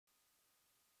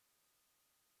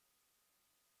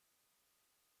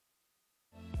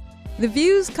The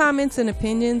views, comments, and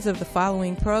opinions of the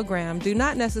following program do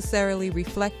not necessarily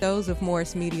reflect those of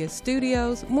Morris Media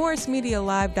Studios,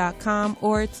 MorrisMediaLive.com,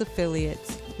 or its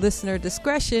affiliates. Listener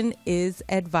discretion is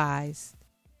advised.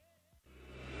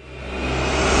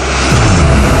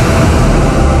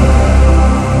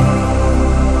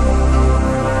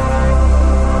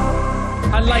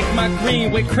 I like my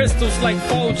green with crystals like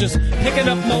Folgers, picking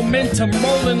up momentum,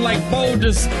 rolling like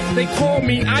boulders. They call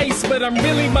me ice, but I'm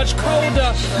really much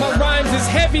colder. My rhymes is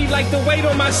heavy like the weight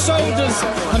on my shoulders.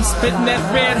 I'm spitting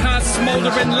that red hot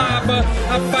smoldering lava.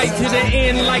 I fight to the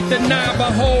end like the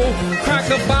Navajo. Crack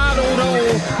a bottle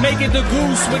though, make it the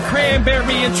goose with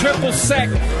cranberry and triple sec.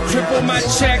 Triple my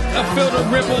check, I feel the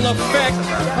ripple effect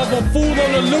of a fool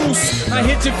on the loose. I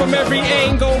hit you from every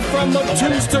angle, from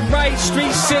obtuse to right.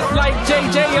 Street shit like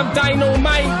JJ, I'm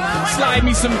dynamite. Slide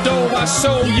me some dough, I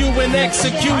show you an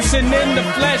execution in the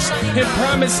flesh, and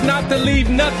promise not to leave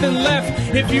nothing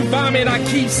left. If you vomit, I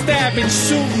keep stabbing,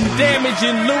 shooting,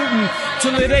 damaging, looting,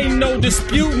 till it ain't no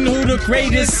disputing who the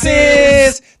greatest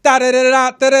is. Da da da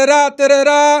da da da da da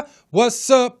da. What's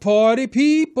up, party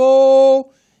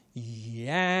people?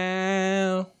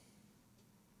 Yeah.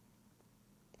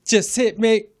 Just hit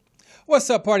me. What's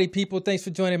up, party people? Thanks for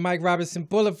joining Mike Robertson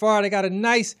Boulevard. I got a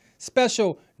nice,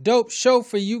 special, dope show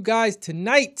for you guys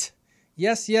tonight.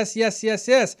 Yes.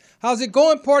 How's it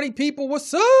going, party people?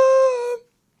 What's up?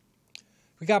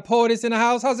 We got Poetess in the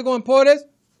house. How's it going, Poetess?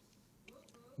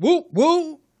 Woo,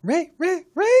 woo. Raise the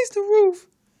roof.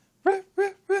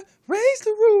 Raise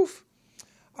the roof.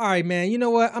 All right, man. You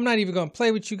know what? I'm not even going to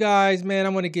play with you guys, man.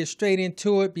 I'm going to get straight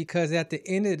into it because at the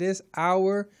end of this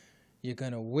hour, you're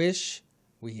going to wish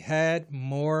we had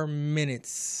more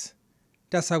minutes.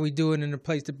 That's how we do it in the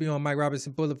place to be on Mike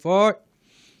Robertson Boulevard.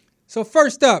 So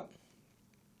first up,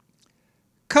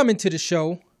 coming to the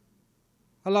show.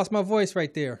 I lost my voice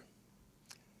right there.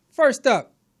 First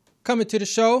up, coming to the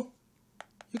show.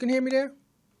 You can hear me there?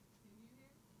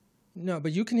 No,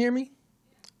 but you can hear me?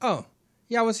 Oh,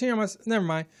 yeah, I was hearing myself. Never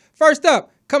mind. First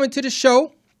up, coming to the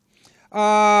show.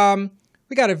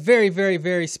 We got a very, very,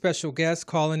 very special guest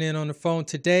calling in on the phone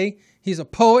today. He's a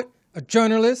poet, a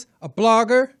journalist, a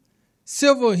blogger,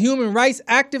 civil and human rights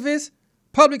activist,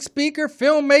 public speaker,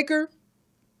 filmmaker,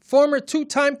 former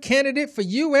two-time candidate for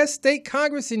U.S. State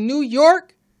Congress in New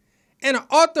York, and an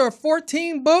author of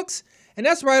 14 books. And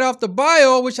that's right off the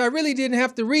bio, which I really didn't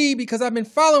have to read because I've been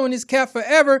following this cat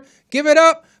forever. Give it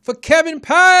up for Kevin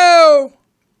Powell.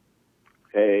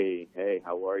 Hey,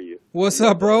 how are you? What's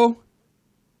up, bro?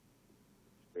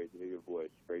 Great to hear your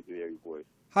voice.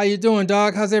 How you doing,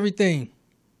 dog? How's everything?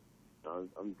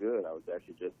 I'm good. I was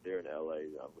actually just there in L.A.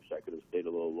 I wish I could have stayed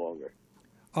a little longer.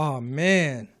 Oh,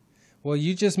 man. Well,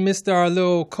 you just missed our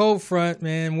little cold front,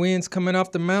 man. Winds coming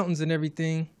off the mountains and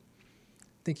everything.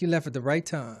 I think you left at the right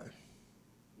time.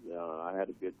 No, I had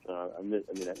a good time.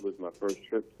 That was my first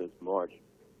trip since March.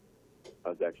 I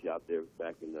was actually out there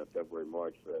back in February,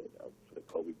 March for the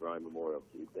Kobe Bryant Memorial,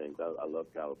 a few things. I love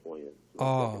California.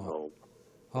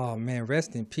 Oh, man.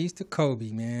 Rest in peace to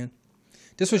Kobe, man.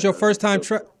 This was your first time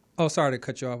trip? Oh, sorry to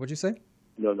cut you off. What'd you say?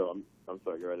 No, I'm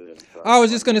sorry. You're right. I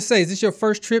was just going to say, is this your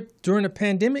first trip during the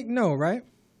pandemic? No, right?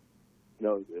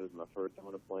 No, it was my first time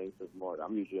on a plane since March.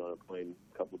 I'm usually on a plane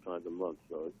a couple times a month,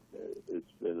 so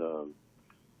it's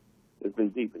been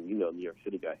deep. And, New York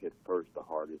City got hit first, the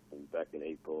hardest, and back in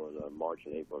April, and March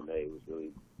and April and May was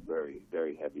really very,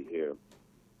 very heavy here.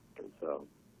 And so,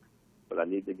 but I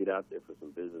need to get out there for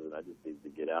some business, and I just need to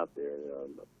get out there.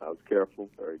 I was careful,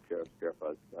 very careful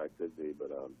as I could be,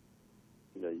 but,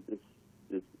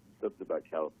 just something about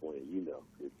California,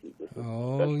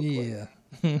 Oh, yeah.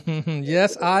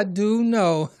 Yes, I do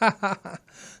know.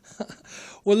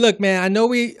 Well, look, man, I know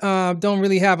we don't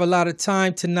really have a lot of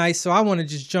time tonight, so I want to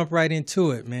just jump right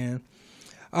into it, man.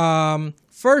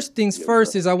 First things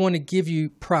first is I want to give you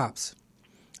props.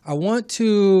 I want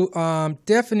to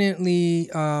definitely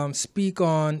speak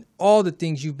on all the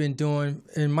things you've been doing,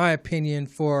 in my opinion,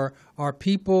 for our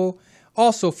people,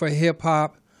 also for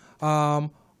hip-hop,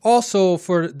 also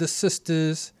for the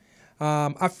sisters.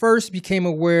 I first became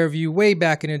aware of you way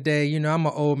back in the day. I'm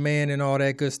an old man and all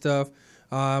that good stuff.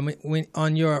 When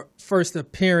on your first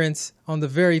appearance on the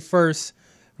very first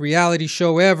reality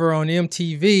show ever on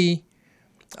MTV,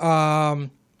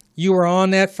 you were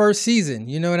on that first season.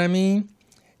 You know what I mean?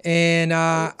 And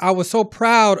I was so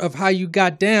proud of how you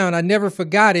got down. I never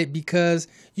forgot it because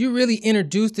you really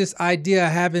introduced this idea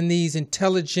of having these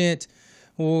intelligent,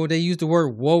 well, they use the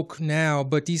word woke now,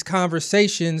 but these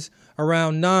conversations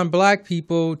around non-black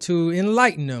people to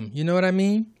enlighten them. You know what I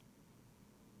mean?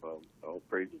 Well, all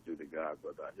praises due to God,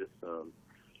 but I just,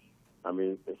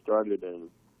 it started in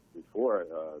before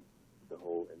the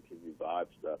whole MTV Vibe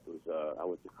stuff. Was I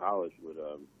went to college with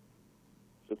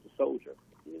Sister Soldier,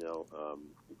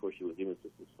 before she was even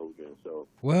Sister Soldier, and so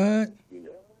what?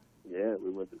 Yeah, we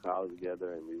went to college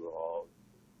together, and we were all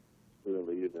student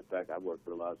leaders. In fact, I worked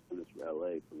with a lot of students from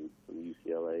LA, from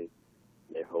UCLA,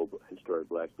 their whole historic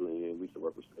Black student union. We used to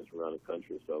work with students around the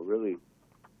country. So really,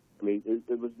 I mean,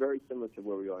 it was very similar to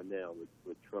where we are now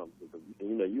with Trump. And,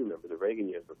 you remember the Reagan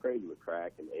years were crazy with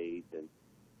crack and AIDS and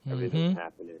everything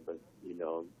happening. But,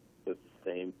 it's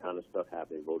the same kind of stuff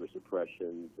happening, voter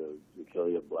suppression, the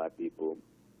killing of Black people,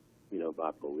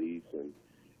 by police. And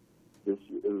there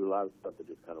was a lot of stuff that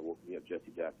just kind of woke me up.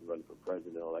 Jesse Jackson running for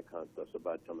president, all that kind of stuff. So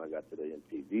by the time I got to the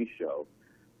MTV show,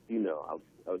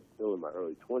 I was still in my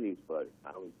early 20s, but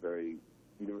I was very,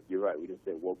 you're right, we didn't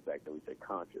say woke back then, we said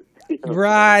conscious.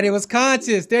 Right, it was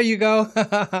conscious. There you go.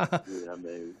 I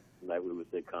mean, like we would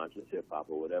say conscious hip-hop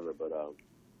or whatever, but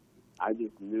I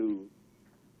just knew,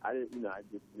 and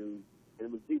it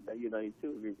was deep, that year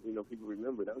 92, people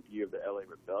remember, that was the year of the LA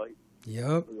Rebellion. Yep.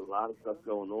 There was a lot of stuff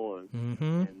going on, and,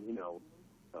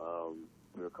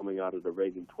 we were coming out of the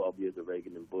 12 years of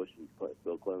Reagan and Bush, and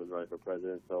Bill Clinton was running for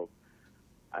president, so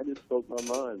I just spoke my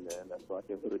mind, man. That's all I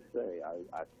can really say.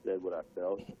 I said what I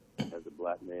felt as a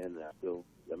Black man, and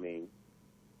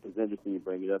it's interesting you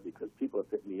bring it up because people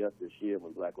have picked me up this year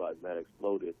when Black Lives Matter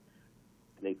exploded,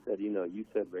 and they said, you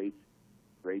said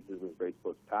racism is race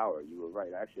plus power. You were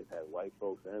right. I actually have had white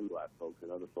folks and Black folks and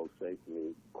other folks say to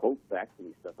me, quote back to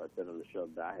me stuff I said on the show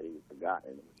that I had even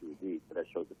forgotten, which was deep. But that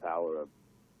shows the power of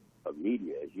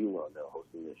media, as you well know,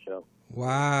 hosting this show.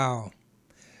 Wow.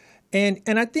 And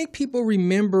I think people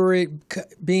remember it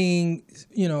being,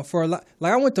 for a lot,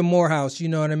 like I went to Morehouse, you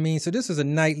know what I mean? So this is a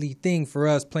nightly thing for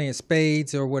us playing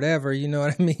spades or whatever, you know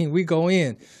what I mean? We go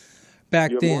in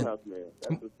back You're then. Morehouse, man.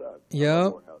 That's what's up.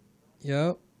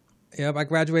 Yep. I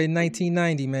graduated in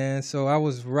 1990, man. So I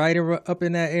was right up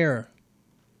in that era.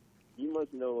 You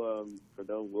must know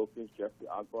Fernone Wilkins, Jeffrey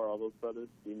Akbar, all those brothers.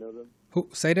 Do you know them? Who?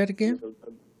 Say that again?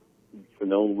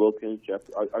 Fernone Wilkins,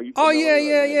 Jeffrey. Are you? Oh,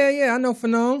 yeah. I know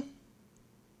Fernone.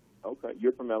 Okay,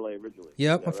 you're from LA originally.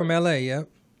 Yep, I'm from LA. Yep.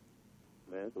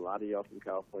 Man, there's a lot of y'all from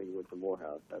California who went to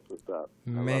Morehouse. That's what's up.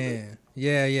 Man,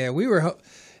 yeah. We were,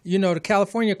 the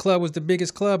California Club was the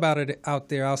biggest club out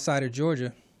there outside of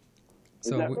Georgia.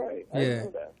 So, is that right? I didn't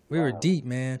know that. We were deep,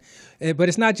 man. But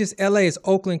it's not just LA; it's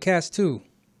Oakland cats too.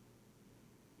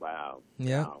 Wow.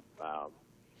 Yeah. Wow.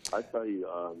 I tell you,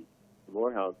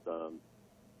 Morehouse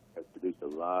has produced a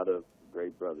lot of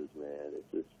great brothers, man.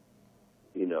 It's just,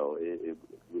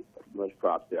 much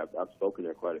props there. I've spoken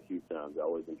there quite a few times. I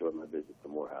always enjoyed my visit to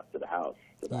Morehouse, to the house.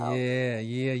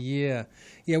 Yeah.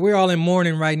 We're all in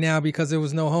mourning right now because there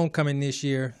was no homecoming this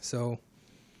year. So.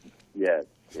 Yes.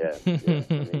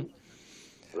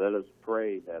 Let us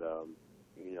pray that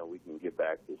we can get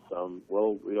back to some.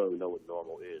 Well, we don't even know what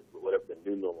normal is, but whatever the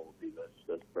new normal will be,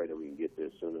 let's pray that we can get there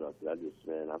soon enough.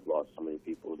 I've lost so many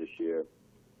people this year.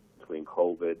 Between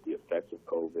COVID, the effects of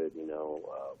COVID,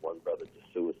 one brother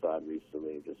just suicide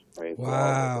recently, just praying for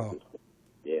all of us.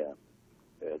 Yeah,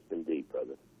 it's been deep,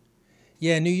 brother.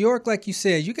 Yeah, New York, like you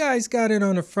said, you guys got it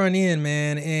on the front end,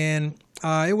 man, and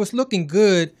it was looking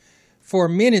good for a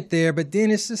minute there, but then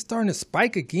it's just starting to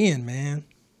spike again, man.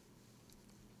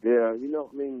 Yeah,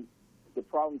 the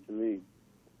problem to me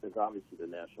is obviously the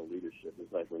national leadership.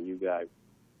 It's like when you guys,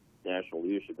 national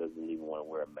leadership doesn't even want to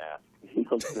wear a mask. You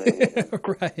know what I'm saying?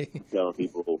 Right. Telling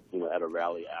people, at a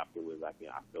rally afterwards, I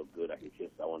feel good.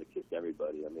 I want to kiss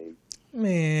everybody.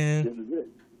 Man. This is it.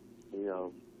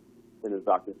 And as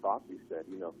Dr. Fauci said,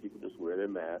 people just wear their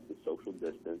masks and social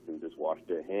distance and just wash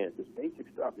their hands. It's basic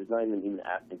stuff. It's not even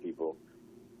asking people.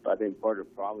 But I think part of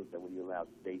the problem is that when you allow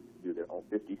states to do their own,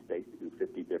 50 states to do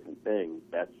 50 different things,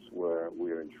 that's where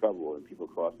we're in trouble. And people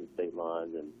crossing state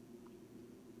lines and,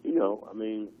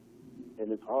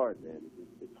 and it's hard, man.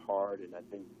 It's hard, and I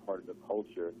think part of the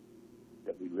culture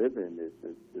that we live in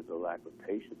is a lack of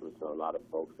patience with a lot of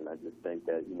folks, and I just think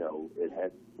that, it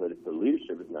has, but if the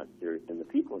leadership is not serious, then the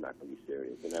people are not going to be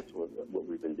serious, and that's what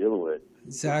we've been dealing with.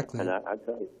 Exactly. And I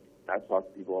tell you, I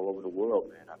talk to people all over the world,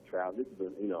 man. I've traveled.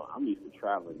 I'm used to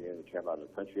traveling, man. We travel out of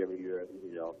the country every year,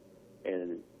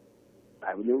 and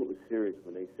I knew it was serious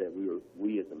when they said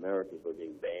we as Americans were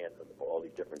being banned from all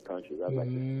these different countries. I was like,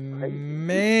 this is crazy.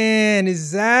 Man,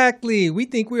 exactly. We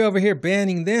think we're over here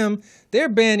banning them. They're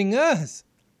banning us.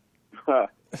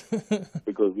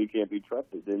 Because we can't be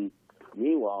trusted. And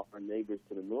meanwhile, our neighbors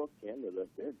to the north, Canada,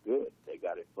 they're good. They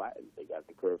got it flattened. They got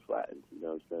the curve flattened. You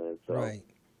know what I'm saying? So right.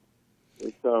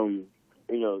 It's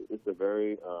it's a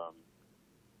very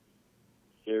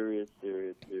serious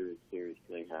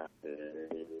thing happened.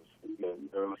 And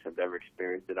none of us have ever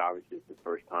experienced it. Obviously, it's the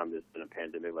first time there's been a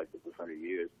pandemic like this in 100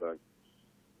 years. But,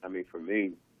 I mean, for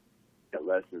me, the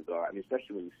lessons are, I mean,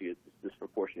 especially when you see it's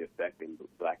disproportionately affecting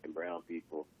black and brown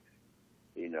people,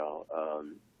 you know,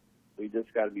 we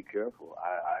just got to be careful.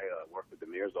 I work with the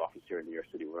mayor's office here in New York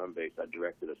City where I'm based. I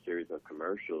directed a series of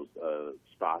commercials,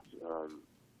 spots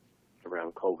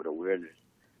around COVID awareness.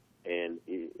 And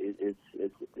it's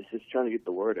just trying to get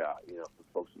the word out, you know, for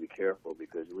folks to be careful,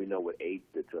 because we know what AIDS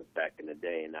did to us back in the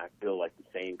day. And I feel like the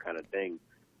same kind of thing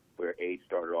where AIDS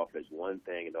started off as one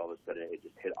thing and all of a sudden it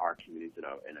just hit our communities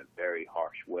in a very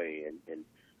harsh way. And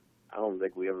I don't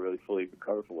think we ever really fully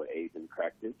recovered from what AIDS and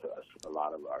cracked into us, a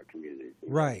lot of our communities.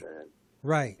 Right.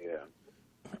 Right. Yeah.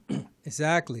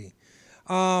 Exactly.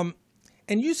 And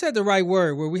you said the right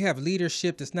word, where we have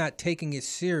leadership that's not taking it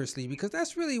seriously, because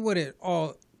that's really what it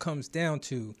all comes down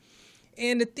to.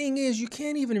 And the thing is, you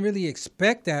can't even really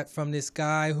expect that from this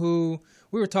guy who,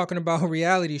 we were talking about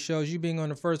reality shows, you being on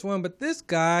the first one, but this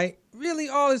guy, really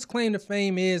all his claim to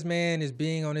fame is, man, is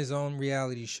being on his own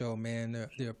reality show, man,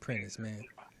 The Apprentice, man.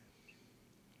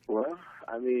 Well,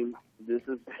 I mean,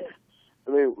 can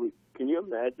you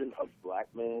imagine a black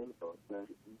man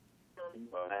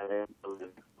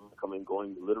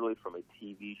going literally from a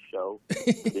TV show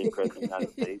to being president of the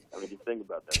United States? I mean, just think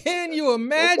about that. Can you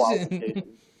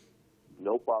imagine?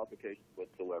 No qualifications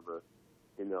whatsoever.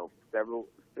 You know, 6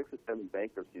 or 7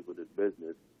 bankruptcies with his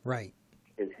business. Right.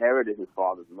 Inherited his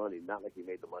father's money, not like he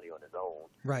made the money on his own.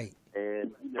 Right.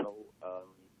 And, you know,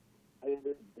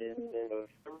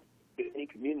 in any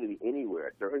community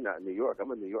anywhere, certainly not in New York.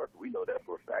 I'm in New York. We know that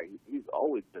for a fact. He's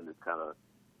always been this kind of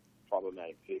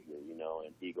problematic figure, you know,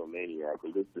 an egomaniac.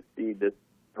 And just to see this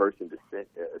person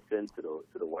ascend to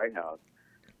the White House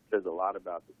says a lot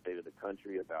about the state of the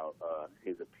country, about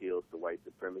his appeals to white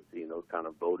supremacy and those kind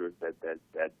of voters that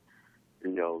you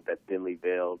know, that thinly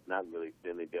veiled, not really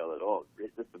thinly veiled at all.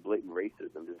 It's just a blatant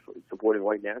racism, just supporting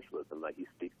white nationalism. Like, he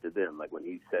speaks to them. Like when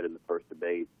he said in the first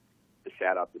debate, the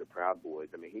shout out to the Proud Boys.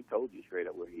 I mean, he told you straight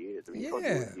up where he is. I mean, he told you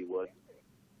where he was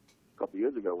a couple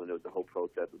years ago when there was the whole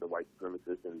protest of the white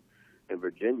supremacists in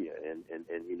Virginia, and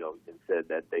you know, and said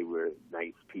that they were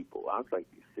nice people. I was like,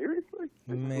 seriously?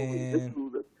 Man. This is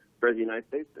who the President of the United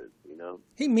States is, you know?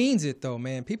 He means it, though,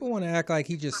 man. People want to act like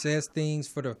he just says things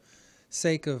for the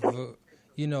sake of,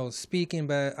 you know, speaking,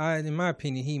 but in my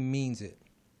opinion, he means it.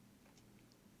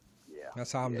 Yeah.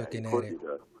 That's how I'm looking at it.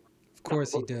 Of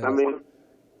course he does. I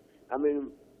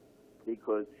mean,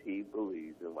 because he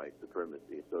believes in white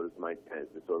supremacy. So does Mike Pence,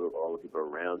 and so do all the people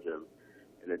around him.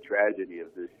 And the tragedy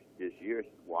of this year is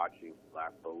watching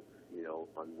black folks, you know,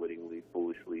 unwittingly,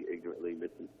 foolishly, ignorantly,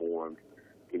 misinformed,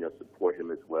 you know, support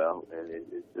him as well. And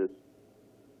it's just,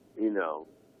 you know,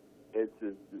 this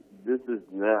is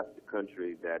not the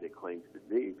country that it claims to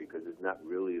be, because it's not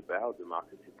really about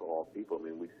democracy for all people. I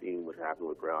mean, we've seen what happened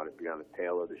with Breonna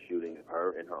Taylor, the shooting of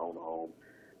her in her own home.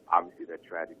 Obviously, that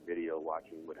tragic video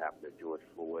watching what happened to George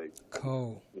Floyd.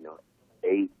 Cool. You know,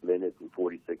 8 minutes and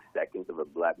 46 seconds of a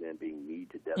black man being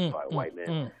kneed to death by a white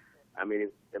man. I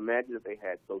mean, imagine if they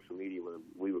had social media when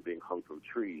we were being hung from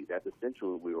trees. That's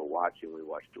essentially what we were watching when we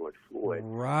watched George Floyd.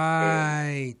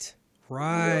 Right.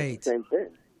 Right. You know, it's the same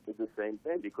thing. It's the same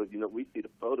thing, because, you know, we see the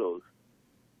photos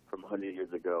from 100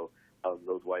 years ago of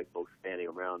those white folks standing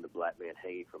around the black man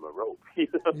hanging from a rope. You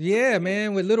know? Yeah,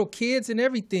 man, with little kids and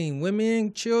everything,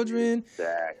 women, children,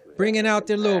 exactly. Bringing out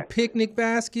their little picnic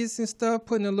baskets and stuff,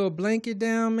 putting a little blanket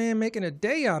down, man, making a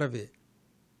day out of it.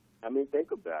 I mean,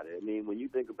 think about it. I mean, when you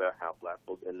think about how black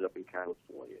folks ended up in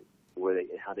California,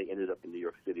 how they ended up in New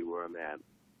York City, where I'm at,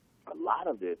 a lot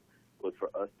of it was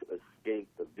for us to escape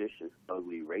the vicious,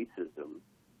 ugly racism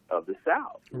of the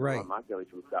South. Right. You know, my family's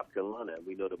from South Carolina, and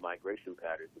we know the migration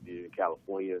patterns. If you're in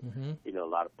California, you know,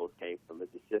 a lot of folks came from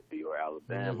Mississippi or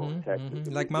Alabama or Texas.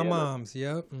 Like my mom's,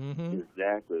 yep.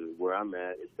 Exactly. Where I'm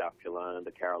at is South Carolina,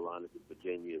 the Carolinas,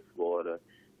 Virginia, Florida,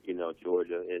 you know,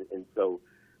 Georgia. And so,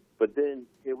 but then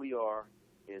here we are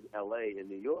in L.A. and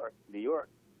New York,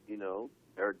 you know,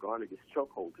 Eric Garner gets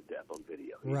chokehold to death on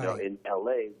video. You know, in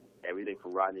L.A., everything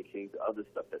from Rodney King to other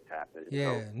stuff that's happened.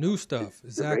 Yeah, so new stuff,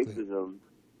 exactly. The racism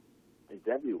is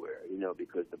everywhere, you know,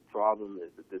 because the problem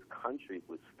is that this country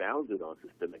was founded on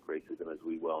systemic racism, as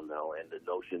we well know, and the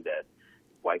notion that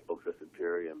white folks are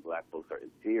superior and black folks are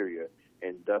inferior,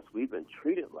 and thus we've been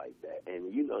treated like that.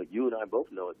 And, you know, you and I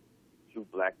both know it, two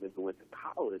black men who went to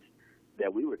college,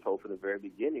 that we were told from the very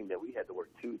beginning that we had to work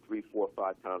 2, 3, 4,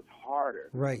 5 times harder,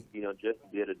 right? Just to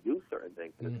be able to do certain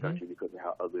things in this country because of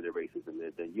how ugly the racism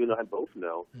is. And you and I both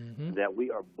know that we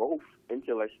are both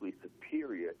intellectually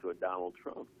superior to a Donald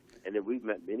Trump, and that we've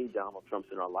met many Donald Trumps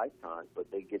in our lifetimes, but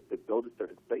they get to go to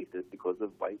certain spaces because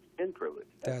of white skin privilege.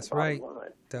 That's right.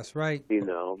 That's right.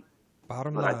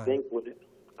 Bottom line.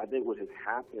 I think what has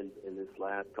happened in this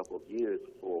last couple of years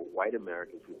for white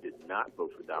Americans who did not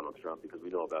vote for Donald Trump, because we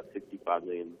know about 65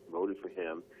 million voted for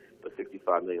him, but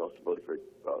 65 million also voted for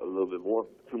a little bit more,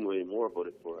 2 million more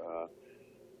voted for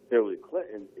Hillary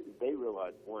Clinton. They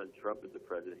realize, one, Trump is the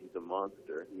president. He's a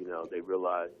monster. They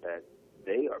realize that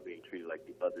they are being treated like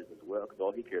the others as well, because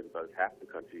all he cares about is half the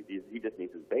country. He just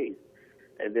needs his base.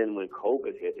 And then when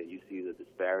COVID hit, and you see the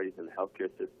disparities in the healthcare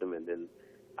system, and then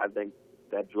I think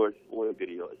that George Floyd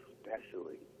video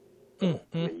especially,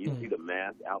 when you see the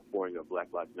mass outpouring of Black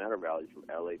Lives Matter rallies from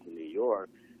L.A. to New York,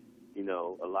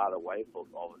 a lot of white folks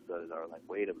all of a sudden are like,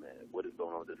 wait a minute, what is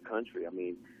going on with this country? I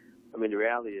mean, the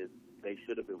reality is they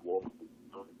should have been woke.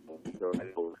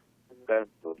 That's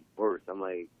worse. I'm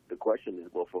like, the question is,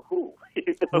 well, for who?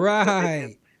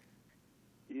 Right.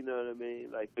 You know what I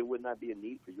mean? Like, there would not be a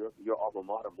need for your alma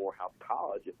mater, Morehouse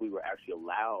College, if we were actually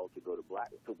allowed to go to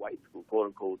white school, quote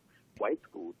unquote, white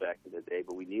schools back in the day.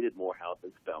 But we needed Morehouse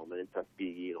and Spelman and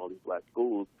Tuskegee and all these black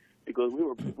schools because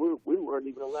we weren't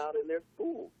even allowed in their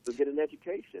schools to get an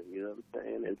education. You know what I'm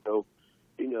saying? And so,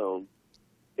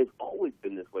 it's always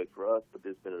been this way for us. But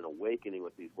there's been an awakening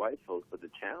with these white folks. But the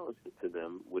challenge to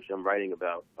them, which I'm writing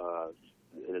about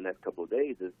in the next couple of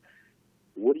days, is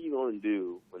what are you going to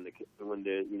do when the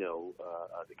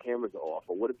cameras are off?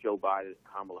 Or what if Joe Biden and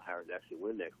Kamala Harris actually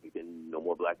win next week? And no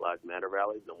more Black Lives Matter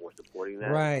rallies, no more supporting that.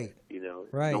 Right.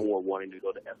 Right. No more wanting to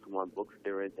go to Escalon Books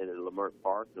there in Leimert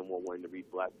Park. No more wanting to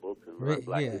read black books and learn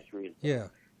black history.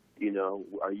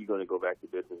 Are you going to go back to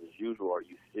business as usual? Are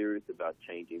you serious about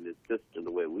changing this system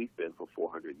the way we've been for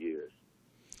 400 years?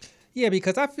 Yeah,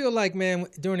 because I feel like, man,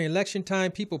 during the election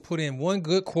time, people put in one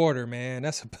good quarter, man.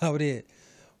 That's about it.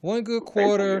 One good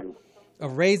quarter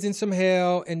of raising some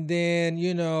hell, and then,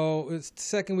 it's the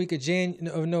second week of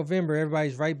November,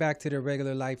 everybody's right back to their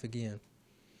regular life again.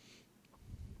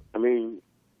 I mean,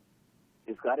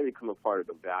 it's got to become a part of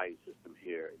the value system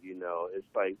here. It's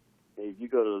like if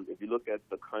you look at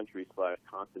the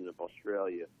country/continent of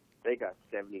Australia, they got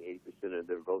 70-80%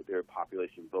 of their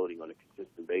population voting on a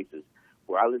consistent basis.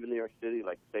 Where I live in New York City,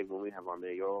 like say when we have our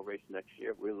mayoral race next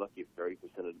year, we're lucky if 30%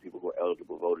 of the people who are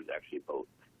eligible voters actually vote.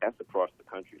 That's across the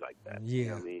country like that. Yeah. You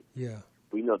know what I mean? Yeah.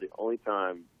 We know the only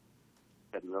time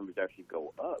that the numbers actually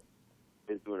go up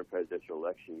is during a presidential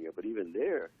election year. But even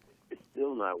there, it's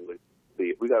still not what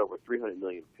we got over 300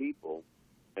 million people,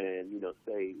 and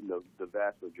the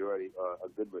vast majority, a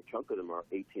good chunk of them are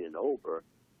 18 and over.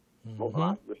 Most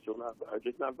of them are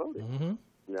just not voting. Mm-hmm. You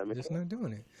know what I mean? Just not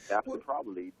doing it. That's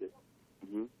probably.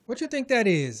 What do you think that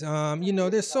is?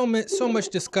 There's so much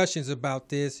discussions about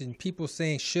this, and people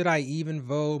saying, should I even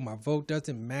vote? My vote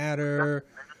doesn't matter.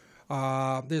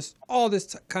 There's all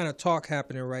this kind of talk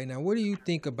happening right now. What do you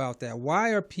think about that?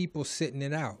 Why are people sitting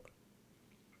it out?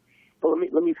 Well,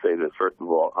 let me say this first of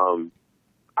all.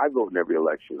 I vote in every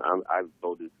election. I've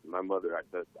voted. My mother.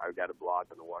 I got a blog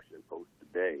on the Washington Post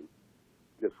today,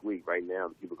 this week, right now.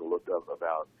 That people can look up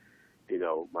about.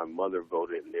 My mother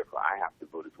voted, and therefore I have to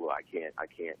vote as well. I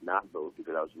can't not vote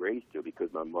because I was raised to,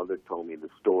 because my mother told me the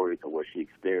stories of what she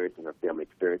experienced and her family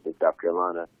experienced in South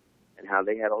Carolina, and how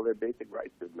they had all their basic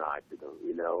rights denied to them,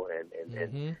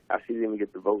 and how she didn't even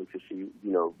get to vote until she,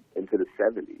 into the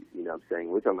 70s, what I'm saying?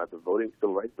 We're talking about the voting,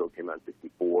 Civil Rights Bill came out in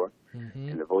 64,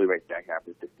 and the Voting Rights Act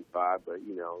happened in 65, but,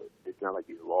 it's not like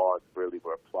these laws really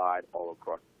were applied all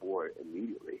across the board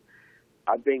immediately.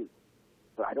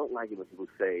 But I don't like it when people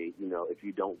say, if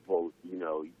you don't vote,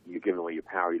 you're giving away your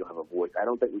power, you don't have a voice. I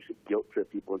don't think we should guilt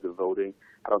trip people into voting.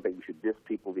 I don't think we should diss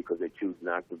people because they choose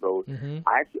not to vote.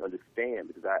 I actually understand,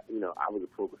 because I was a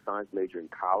political science major in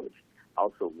college. I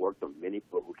also worked on many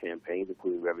political campaigns,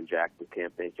 including Reverend Jackson's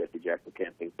campaign, Jesse Jackson's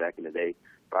campaigns back in the day,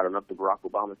 brought on up to Barack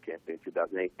Obama's campaign in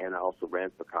 2008, and I also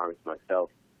ran for Congress myself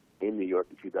in New York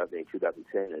in 2008,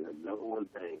 2010. And the number one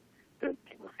thing that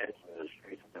people said to the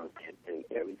streets when I was campaigning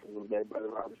every single day, Brother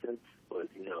Robertson, was,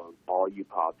 all you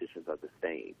politicians are the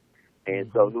same. And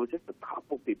so there was just a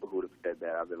couple people who would have said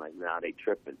that. I've been like, nah, they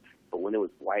tripping. But when it was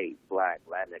white, black,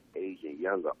 Latinx, Asian,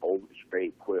 younger, older,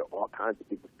 straight, queer, all kinds of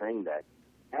people saying that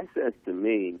says to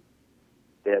me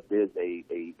that there's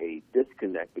a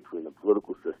disconnect between the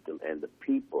political system and the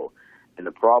people. And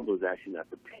the problem is actually not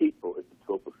the people, it's the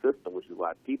political system, which is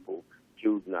why people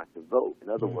choose not to vote. In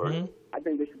other words, I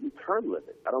think there should be term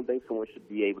limits. I don't think someone should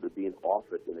be able to be in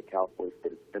office in the California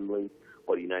State Assembly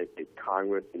or the United States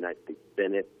Congress, the United States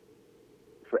Senate,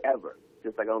 forever.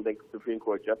 Just like I don't think Supreme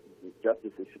Court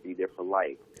justices should be there for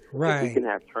life. Right. If we can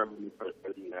have term limits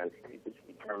for the United States, there should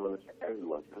be term limits for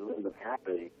everyone. So what ends up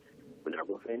happening, we're not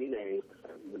going to say any names,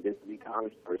 but this will be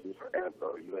congresspersons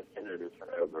forever, or U.S. senators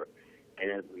forever. And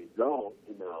as a result,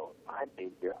 I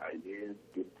think their ideas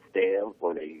get stale,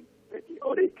 or they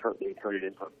turn it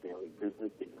into a family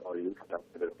business, or they do stuff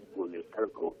to the people in their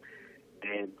circle.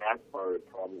 And that's part of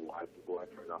the problem why people are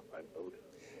turned off by voting.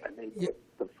 I think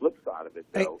the flip side of it,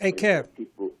 though, hey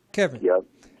Kevin. Yeah.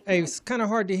 Hey, it's kind of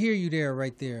hard to hear you there,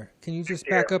 right there. Can you just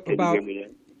back up about?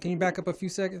 Can you back up a few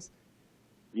seconds?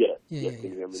 Yeah. Yeah.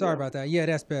 Sorry about that. Yeah,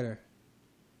 that's better.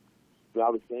 So I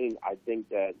was saying, I think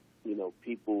that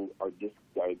people are just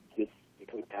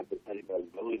becoming apathetic about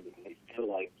voting because they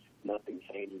feel like nothing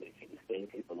changes. They see the same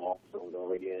people in office over and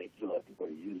over again. They feel like people are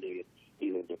using it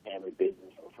either in their family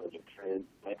business or for their trends,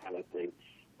 that kind of thing.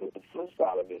 But the flip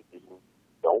side of it is,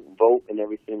 don't vote in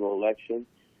every single election.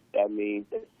 That means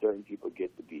that certain people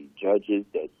get to be judges.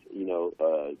 That's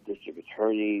district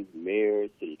attorneys, mayors,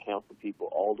 city council people,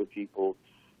 alder people.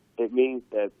 It means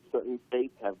that certain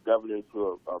states have governors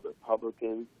who are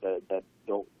Republicans that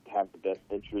don't have the best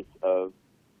interests of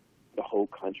the whole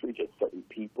country, just certain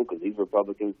people, because these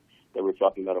Republicans that we're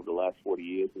talking about over the last 40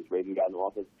 years since Reagan got in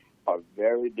office are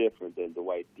very different than the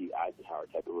Dwight D. Eisenhower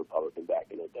type of Republican back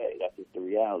in the day. That's just the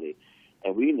reality.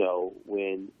 And we know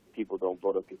when people don't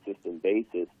vote on a consistent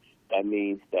basis, that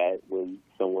means that when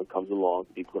someone comes along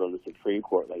to be put on the Supreme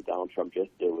Court, like Donald Trump just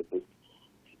did with this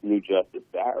new Justice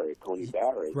Barrett, Coney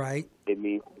Barrett, right? It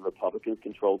means the Republicans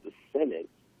control the Senate,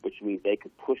 which means they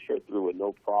could push her through with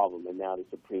no problem. And now the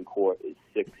Supreme Court is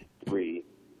 6-3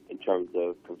 in terms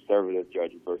of conservative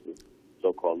judges versus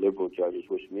so-called liberal judges,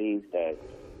 which means that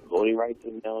voting rights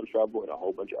is now in trouble and a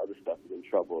whole bunch of other stuff is in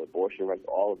trouble, abortion rights,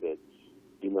 all of it.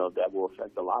 That will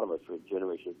affect a lot of us for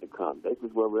generations to come. This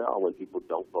is where we are when people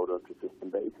don't vote on a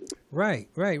consistent basis. Right.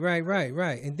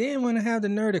 And then want to have the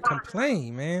nerve to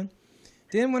complain, man.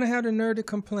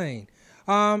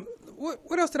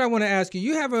 What else did I want to ask you?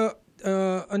 You have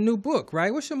a new book,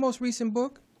 right? What's your most recent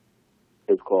book?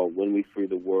 It's called When We Free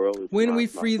the World. When We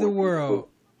Free the World.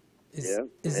 Yeah,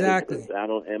 exactly. It's out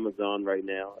on Amazon right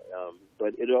now.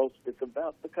 But it's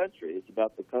about the country. It's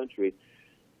about the country.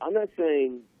 I'm not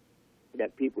saying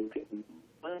that people can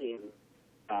blame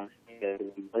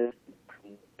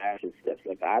action steps.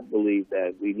 Like, I believe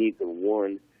that we need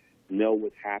to know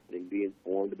what's happening, be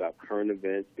informed about current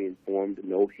events, be informed,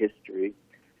 know history.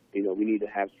 We need to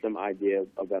have some idea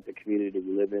about the community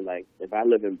we live in. Like, if I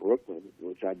live in Brooklyn,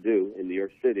 which I do, in New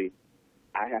York City,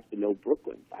 I have to know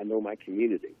Brooklyn. I know my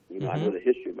community. I know the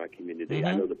history of my community.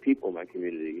 I know the people in my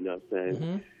community. You know what I'm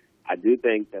saying? I do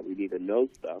think that we need to know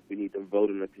stuff. We need to vote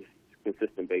on a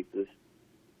consistent basis.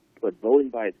 But voting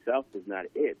by itself is not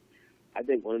it. I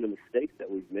think one of the mistakes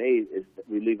that we've made is that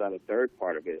we leave out a third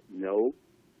part of it. Know,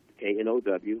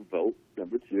 K-N-O-W, vote,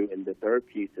 number 2. And the third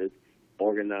piece is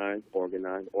organize.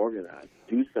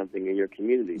 Do something in your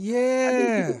community.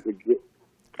 Yeah.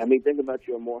 Think about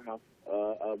your Morehouse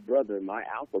brother, my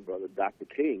alpha brother, Dr.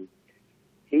 King.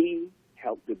 He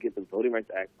helped to get the Voting Rights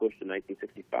Act pushed in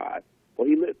 1965. Well,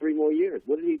 he lived 3 more years.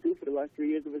 What did he do for the last 3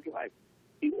 years of his life?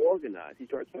 He organized. He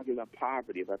started talking about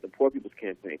poverty, about the Poor People's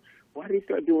Campaign. Why did he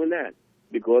start doing that?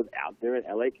 Because out there in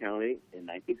L.A. County in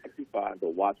 1965, the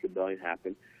Watts Rebellion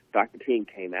happened. Dr. King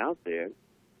came out there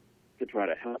to try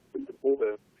to help the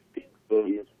poor.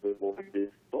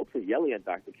 Folks are yelling at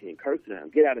Dr. King, cursing at him.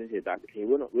 Get out of here, Dr.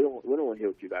 King. We don't want to hear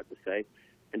what you got to say.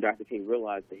 And Dr. King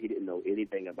realized that he didn't know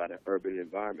anything about an urban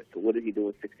environment. So what did he do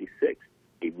in 1966?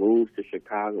 He moved to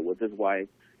Chicago with his wife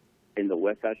in the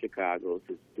west side of Chicago,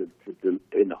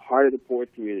 in the heart of the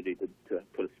poorest community, to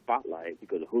put a spotlight,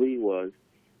 because of who he was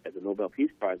as a Nobel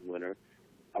Peace Prize winner,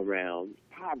 around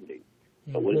poverty.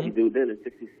 So what did he do then in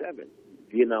 1967?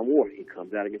 Vietnam War. He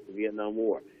comes out against the Vietnam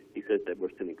War. He says that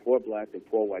we're sending poor blacks and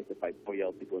poor whites to fight poor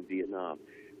yellow people in Vietnam.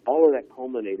 All of that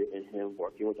culminated in him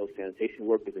working with those sanitation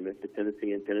workers in Memphis,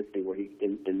 Tennessee, where he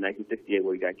in 1968,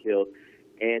 where he got killed,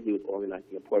 and he was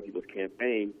organizing a Poor People's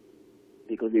Campaign,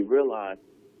 because he realized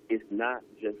it's not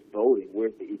just voting.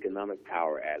 Where's the economic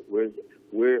power at? Where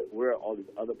are all these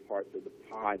other parts of the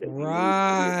pie that we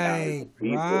need to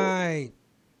be right.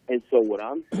 And so what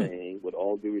I'm saying, with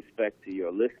all due respect to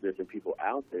your listeners and people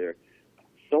out there,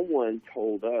 someone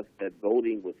told us that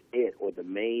voting was it, or the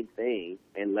main thing,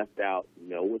 and left out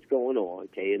know what's going on,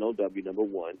 K-N-O-W, number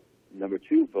 1. Number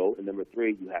 2, vote. And number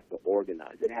 3, you have to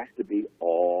organize. It has to be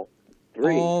all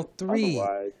 3. All 3.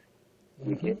 Otherwise,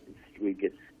 we get we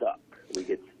get stuck.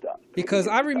 Because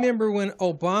I remember when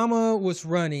Obama was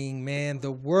running, man,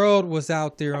 the world was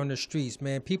out there on the streets,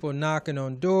 man. People knocking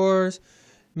on doors,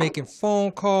 making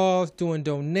phone calls, doing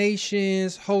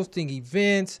donations, hosting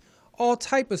events, all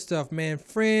type of stuff, man.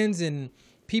 Friends and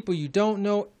people you don't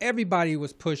know, everybody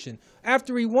was pushing.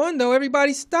 After he won, though,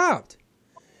 everybody stopped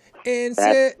and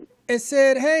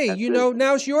said, hey, you know,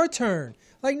 now it's your turn.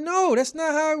 Like, no, that's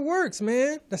not how it works,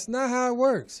 man. That's not how it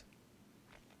works.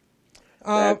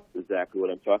 That's exactly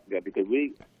what I'm talking about, because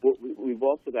we've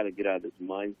also got to get out of this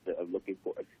mindset of looking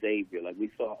for a savior. Like we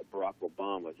saw Barack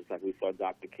Obama, just like we saw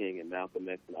Dr. King and Malcolm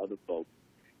X and other folks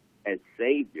as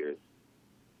saviors.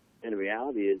 And the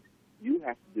reality is you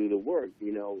have to do the work.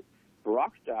 You know,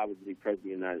 Barack's job was to be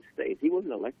president of the United States. He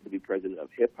wasn't elected to be president of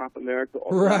hip-hop America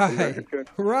or Black America.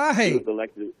 Right. He was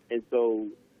elected. And so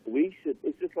we should,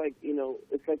 it's just like, you know,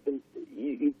 it's like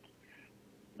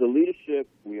the leadership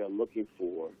we are looking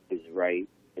for is right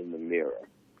in the mirror.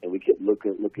 And we keep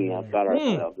looking outside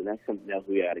ourselves, and that's something else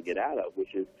we got to get out of,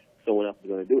 which is someone else is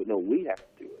going to do it. No, we have to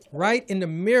do it. Right in the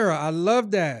mirror. I love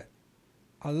that.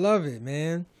 I love it,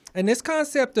 man. And this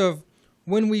concept of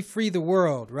when we free the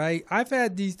world, right? I've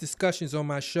had these discussions on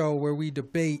my show where we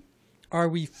debate, are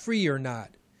we free or not?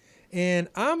 And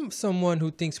I'm someone who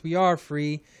thinks we are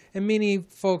free, and many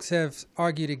folks have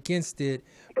argued against it.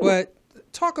 But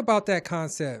talk about that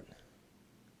concept.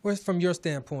 What's from your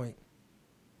standpoint?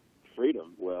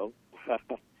 Freedom. Well,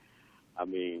 I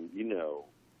mean, you know,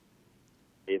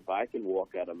 if I can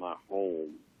walk out of my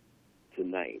home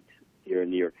tonight here in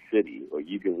New York City, or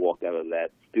you can walk out of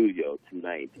that studio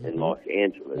tonight in Los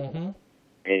Angeles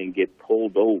and get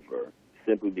pulled over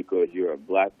simply because you're a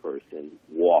black person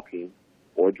walking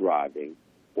or driving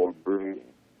or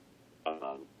breathing,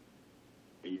 are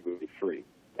you really free?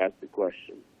 That's the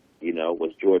question. You know,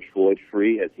 was George Floyd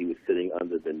free as he was sitting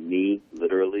under the knee,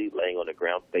 literally, laying on the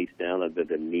ground face down under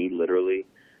the knee, literally,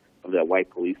 of that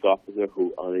white police officer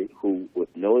who with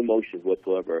no emotions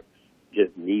whatsoever,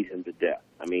 just knees him to death?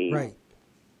 I mean, right.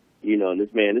 You know, and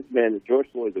this man, George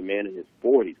Floyd is a man in his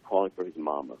 40s calling for his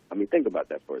mama. I mean, think about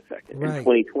that for a second. Right.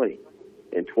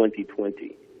 In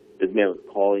 2020, this man was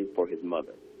calling for his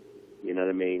mother. You know what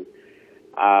I mean?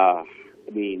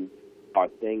 Are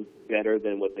things better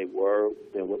than what they were,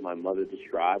 than what my mother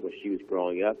described when she was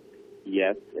growing up?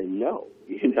 Yes and no.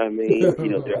 You know what I mean? You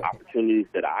know, there are opportunities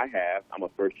that I have. I'm a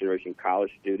first-generation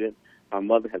college student. My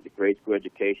mother has a grade school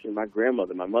education. My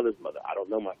grandmother, my mother's mother, I don't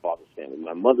know my father's family.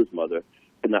 My mother's mother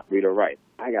could not read or write.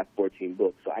 I got 14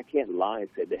 books, so I can't lie and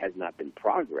say there has not been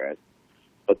progress.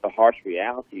 But the harsh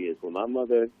reality is when my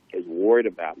mother is worried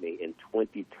about me in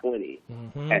 2020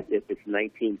 as if it's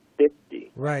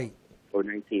 1950. Right. Or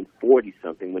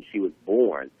 1940-something when she was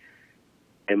born,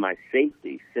 and my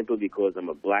safety simply because I'm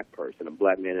a black person, a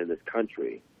black man in this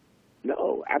country,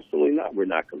 no, absolutely not. We're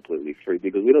not completely free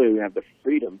because we don't even have the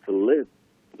freedom to live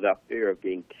without fear of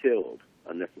being killed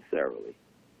unnecessarily.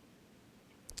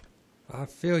 I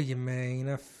feel you, man.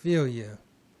 I feel you.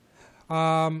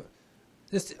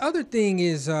 This other thing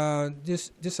is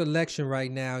this election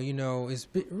right now, you know, is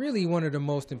really one of the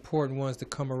most important ones to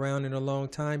come around in a long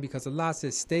time because a lot's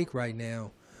at stake right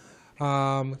now.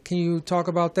 Can you talk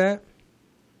about that?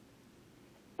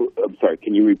 I'm sorry,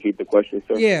 can you repeat the question,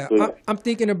 sir? Yeah, I'm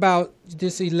thinking about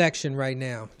this election right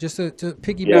now, just to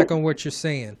piggyback on what you're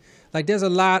saying. Like there's a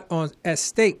lot at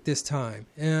stake this time.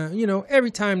 You know,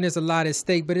 every time there's a lot at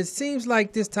stake, but it seems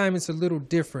like this time it's a little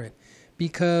different.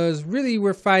 Because really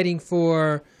we're fighting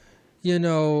for, you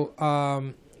know,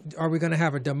 are we going to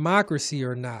have a democracy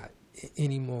or not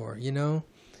anymore, you know?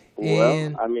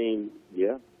 Well, I mean,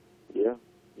 yeah.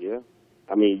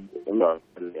 I mean,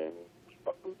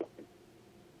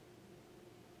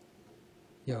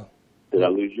 Yo. Did I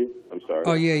lose you? I'm sorry.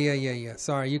 Oh, yeah.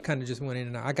 Sorry, you kind of just went in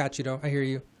and out. I got you, though. I hear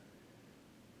you.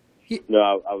 No,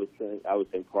 I was saying,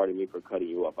 pardon me for cutting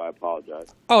you off. I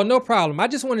apologize. Oh, no problem. I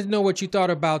just wanted to know what you thought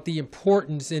about the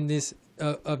importance in this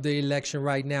of the election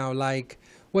right now. Like,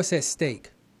 what's at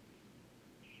stake?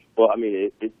 Well, I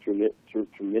mean, it's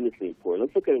tremendously important.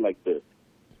 Let's look at it like this.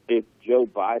 If Joe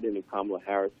Biden and Kamala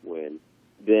Harris win,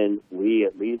 then we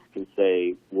at least can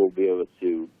say we'll be able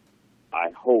to, I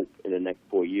hope, in the next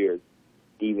 4 years,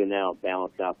 even out,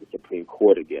 balance out the Supreme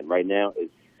Court again. Right now,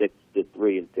 it's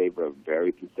 6-3 in favor of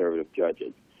very conservative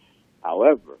judges.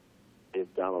 However, if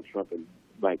Donald Trump and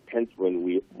Mike Pence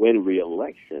win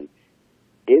re-election,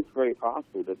 it's very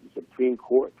possible that the Supreme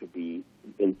Court could be,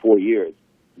 in 4 years,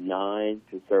 9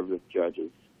 conservative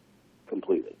judges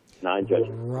completely. 9 judges.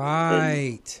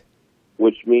 Right.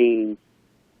 Which means,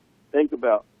 think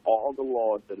about all the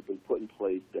laws that have been put in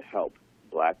place to help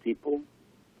black people,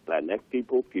 Latinx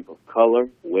people, people of color,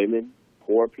 women,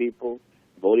 poor people,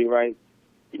 voting rights,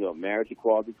 marriage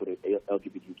equality for the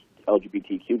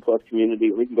LGBTQ plus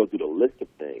community. We can go through the list of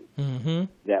things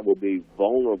that will be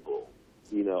vulnerable,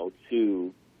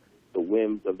 to the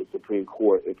whims of the Supreme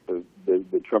Court if the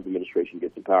Trump administration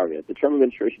gets in power again. If the Trump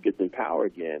administration gets in power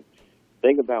again,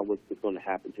 think about what's going to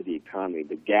happen to the economy.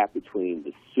 The gap between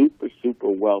the super, super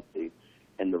wealthy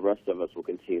and the rest of us will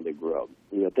continue to grow.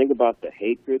 Think about the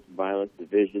hatred, violence,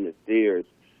 division, the fears,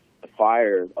 the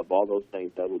fires of all those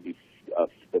things that will be,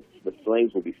 the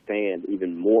flames will be fanned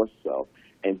even more so.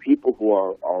 And people who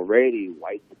are already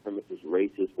white supremacist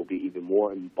racists will be even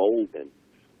more emboldened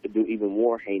to do even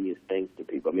more heinous things to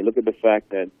people. I mean, look at the fact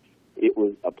that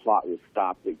a plot was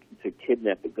stopped to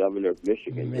kidnap the governor of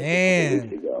Michigan just a couple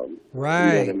weeks ago. Right.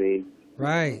 You know what I mean?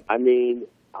 Right. I mean,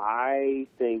 I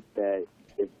think that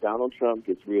if Donald Trump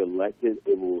gets reelected,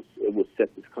 it will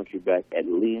set this country back at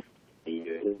least a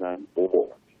year, if not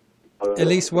more. At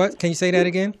least what? Can you say that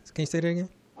again?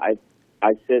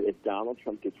 I said if Donald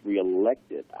Trump gets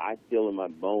reelected, I feel in my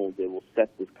bones it will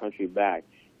set this country back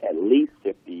at least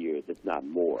 50 years, if not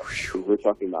more. We're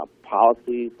talking about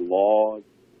policies, laws,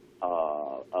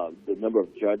 the number of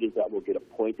judges that will get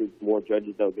appointed, more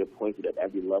judges that will get appointed at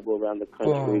every level around the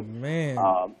country. Oh, man.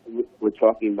 We're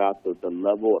talking about the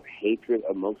level of hatred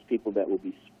amongst people that will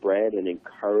be spread and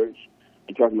encouraged.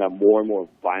 We're talking about more and more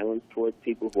violence towards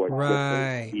people who are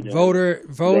different.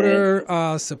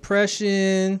 Voter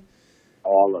suppression.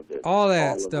 All of it. All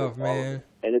that stuff, man.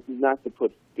 And this is not to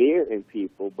put fear in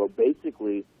people, but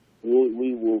basically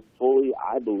we will fully,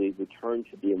 I believe, return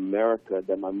to the America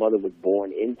that my mother was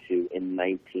born into in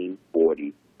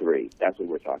 1943. That's what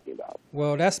we're talking about.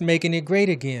 Well, that's making it great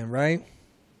again, right?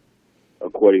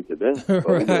 According to them.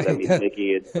 Right.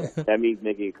 That means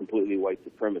making it completely white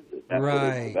supremacist. That's what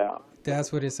it's about.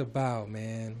 That's what it's about,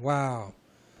 man. Wow.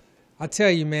 I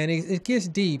tell you, man, it gets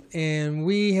deep, and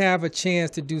we have a chance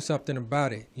to do something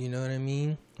about it. You know what I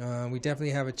mean? We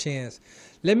definitely have a chance.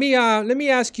 Let me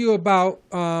ask you about.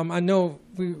 I know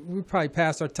we probably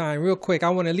passed our time real quick.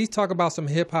 I want to at least talk about some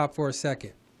hip hop for a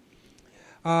second.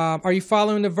 Are you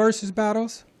following the Verzuz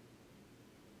battles?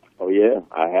 Oh yeah,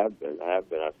 I have been. I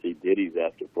see Diddy's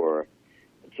asking for a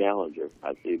challenger.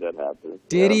 I see that happening.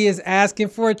 Diddy is asking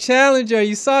for a challenger.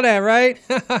 You saw that, right?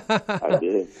 I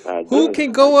did. Who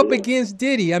can go up against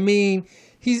Diddy? I mean,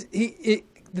 the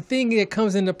thing that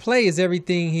comes into play is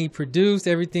everything he produced,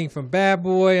 everything from Bad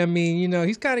Boy. I mean,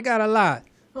 he's kind of got a lot.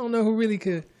 I don't know who really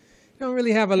could. You don't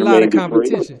really have a lot of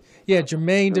competition. Yeah,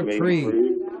 Jermaine Dupri.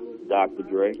 Dr.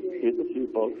 Dre. Here's a few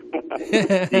folks.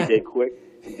 DJ Quick.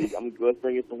 Let's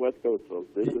bring in some West Coast folks.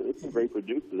 There's some great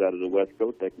producers out of the West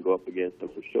Coast that can go up against them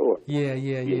for sure. Yeah.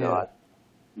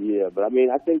 But I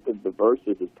mean, I think that the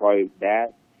Verzuz is probably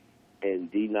that,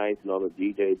 and D-Nice and all the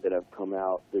DJs that have come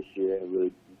out this year and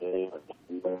really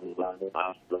learned a lot of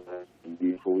milestones and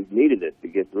beautiful. We've needed it to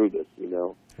get through this,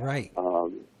 Right.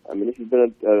 I mean, this has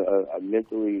been a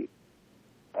mentally.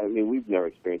 I mean, we've never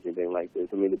experienced anything like this.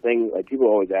 I mean, the thing, like, people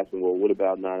always ask me, well, what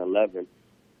about 9/11?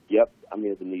 Yep. I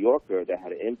mean, as a New Yorker, that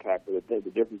had an impact. But the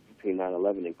difference between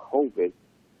 9/11 and COVID,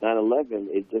 9/11,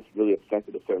 it just really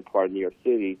affected a certain part of New York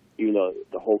City, even though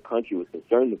the whole country was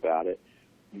concerned about it.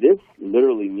 This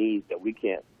literally means that we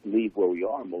can't leave where we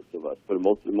are, most of us, for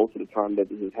most of the time that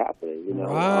this is happening,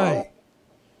 Right.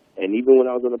 And even when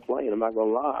I was on the plane, I'm not going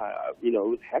to lie, it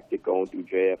was hectic going through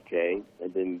JFK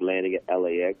and then landing at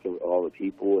LAX with all the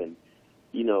people. And,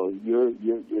 you're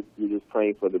just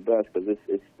praying for the best, because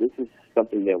this is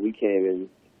something that we can't even,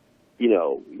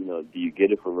 do you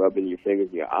get it for rubbing your fingers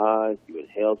in your eyes? Do you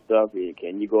inhale stuff?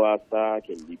 Can you go outside?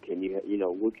 Can you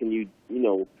what can you,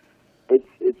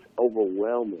 it's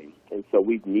overwhelming. And so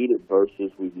we've needed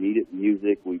Verzuz, we've needed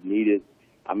music, we've needed,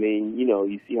 I mean,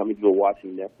 you see how many people are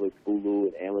watching Netflix, Hulu,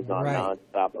 and Amazon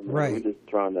nonstop. I mean, we're just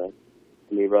trying to,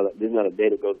 brother, there's not a day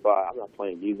that goes by I'm not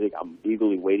playing music. I'm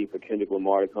eagerly waiting for Kendrick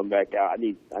Lamar to come back out. I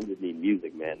just need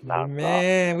music, man. Nonstop.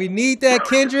 Man, we need that,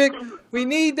 Kendrick. We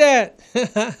need that.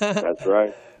 That's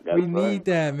right. We need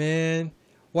that, man.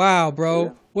 Wow, bro.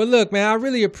 Yeah. Well, look, man, I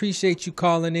really appreciate you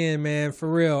calling in, man, for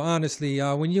real, honestly.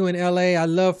 When you in L.A., I'd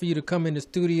love for you to come in the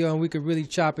studio and we could really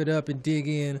chop it up and dig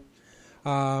in.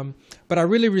 But I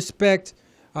really respect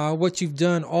what you've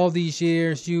done all these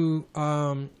years. You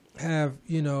have,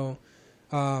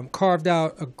 carved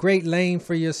out a great lane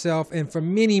for yourself and for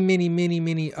many, many, many,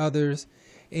 many others.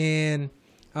 And,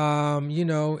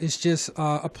 it's just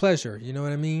a pleasure. You know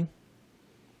what I mean?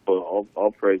 Well,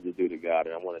 all praise is due to God,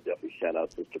 and I want to definitely shout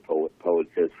out Sister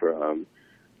Poetess for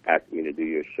asking me to do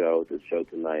your show, this show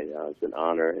tonight. It's an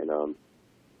honor, and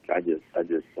I'm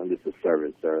just a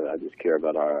servant, sir. I just care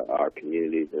about our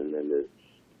communities and the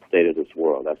state of this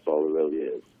world. That's all it really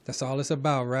is. That's all it's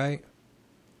about, right?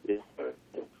 Yes, sir.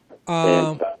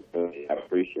 I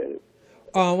appreciate it.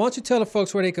 why don't you tell the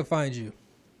folks where they can find you?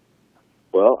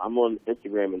 Well, I'm on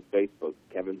Instagram and Facebook.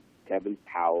 Kevin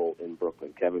Powell in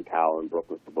Brooklyn. Kevin Powell in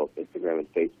Brooklyn for both Instagram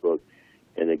and Facebook.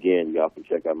 And again, y'all can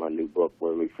check out my new book,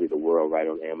 When We Free the World, right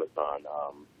on Amazon.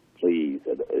 Please,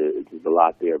 there's a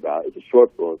lot there about. It's a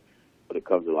short book, but it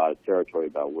covers a lot of territory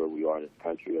about where we are in this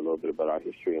country, a little bit about our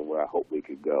history and where I hope we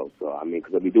could go. So, I mean,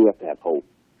 because we do have to have hope.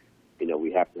 You know,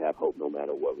 we have to have hope no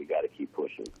matter what. We got to keep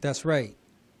pushing. That's right.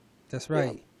 That's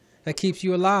right. Yeah. That keeps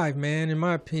you alive, man, in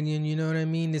my opinion. You know what I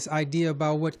mean? This idea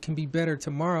about what can be better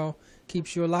tomorrow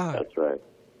keeps you alive. That's right.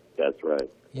 That's right.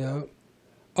 Yeah.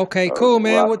 Okay, cool,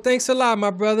 man. Well, thanks a lot, my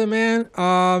brother, man.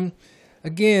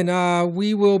 Again,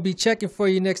 we will be checking for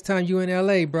you next time you in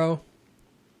L.A., bro.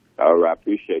 All right. I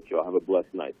appreciate y'all. Have a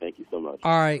blessed night. Thank you so much.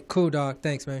 All right. Cool, dog.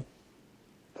 Thanks, man.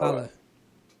 Holla.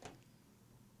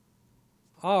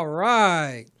 All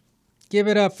right. Give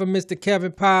it up for Mr.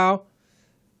 Kevin Powell.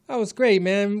 That was great,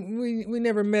 man. We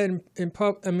never met in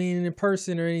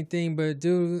person or anything, but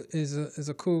dude is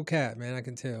a cool cat, man. I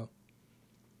can tell.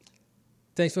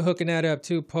 Thanks for hooking that up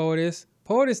too, Poetess.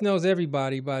 Poetess knows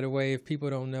everybody, by the way, if people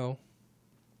don't know.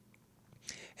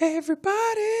 Everybody.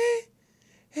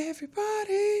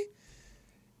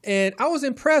 And I was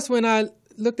impressed when I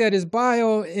looked at his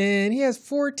bio, and he has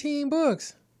 14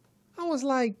 books. I was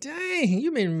like, dang,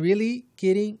 you've been really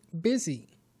getting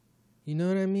busy. You know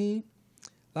what I mean?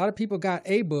 A lot of people got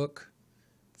a book,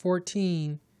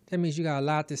 14. That means you got a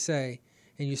lot to say,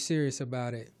 and you're serious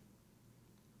about it.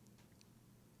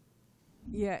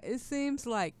 Yeah, it seems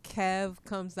like Kev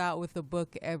comes out with a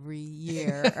book every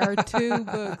year, or 2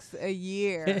 books a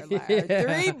year, or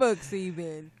 3 books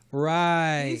even.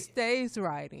 Right. He stays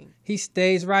writing. He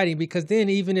stays writing because then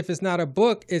even if it's not a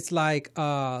book, it's like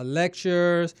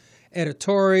lectures,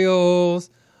 editorials,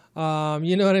 you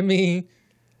know what I mean?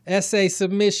 Essay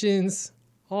submissions,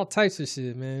 all types of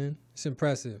shit, man. It's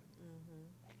impressive. Mm-hmm.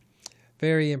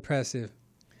 Very impressive.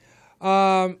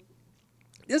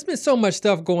 There's been so much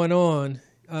stuff going on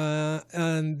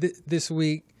this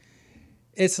week.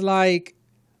 It's like,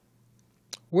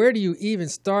 where do you even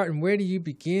start and where do you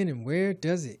begin and where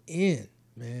does it end,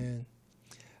 man?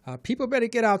 People better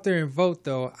get out there and vote,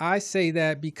 though. I say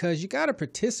that because you got to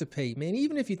participate, man,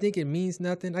 even if you think it means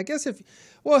nothing. I guess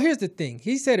here's the thing.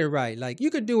 He said it right. Like, you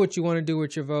could do what you want to do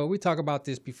with your vote. We talk about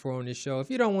this before on this show. If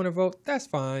you don't want to vote, that's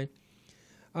fine.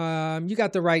 You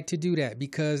got the right to do that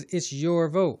because it's your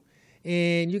vote.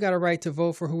 And you got a right to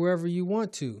vote for whoever you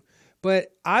want to.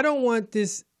 But I don't want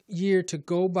this year to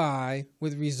go by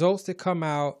with results that come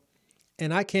out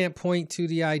and I can't point to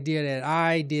the idea that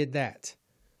I did that.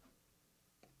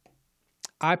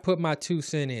 I put my 2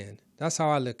 cents in. That's how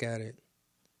I look at it.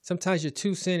 Sometimes your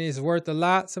 2 cents is worth a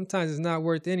lot. Sometimes it's not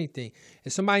worth anything.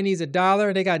 If somebody needs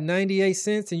 $1, they got 98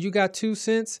 cents and you got 2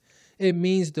 cents, it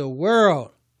means the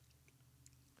world.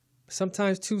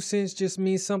 Sometimes 2 cents just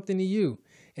means something to you.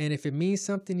 And if it means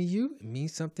something to you, it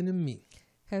means something to me.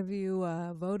 Have you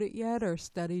voted yet or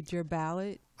studied your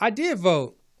ballot? I did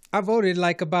vote. I voted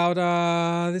like about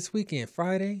this weekend,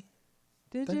 Friday.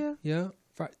 Did you? Yeah.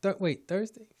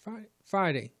 Thursday?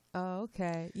 Friday. Oh,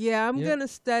 okay. Yeah, I'm going to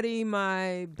study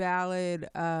my ballot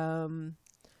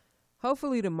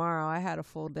hopefully tomorrow. I had a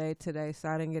full day today, so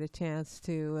I didn't get a chance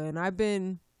to. And I've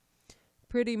been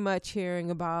pretty much hearing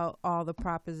about all the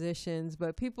propositions,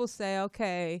 but people say,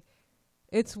 okay,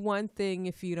 it's one thing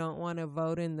if you don't want to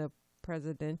vote in the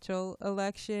presidential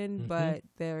election, but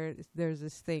there's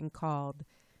this thing called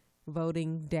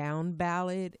voting down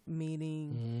ballot,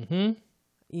 meaning,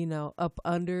 you know, up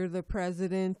under the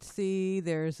presidency,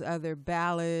 there's other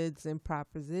ballots and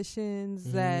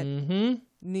propositions that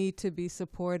need to be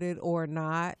supported or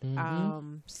not.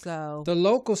 So the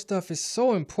local stuff is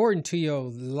so important to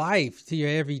your life, to your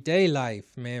everyday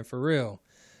life, man, for real.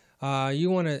 You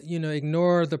want to,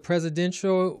 ignore the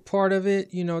presidential part of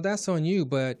it, that's on you.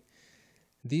 But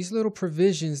these little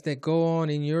provisions that go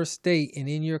on in your state and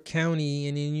in your county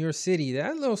and in your city,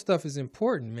 that little stuff is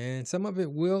important, man. Some of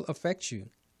it will affect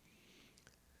you.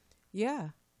 Yeah.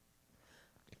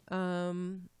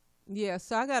 Yeah,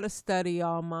 so I to study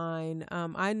all mine.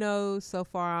 I know so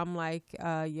far I'm like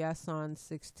yes on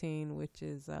 16, which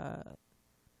is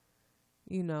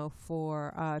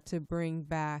for to bring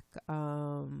back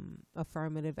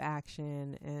affirmative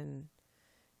action and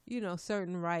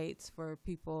certain rights for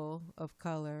people of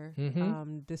color,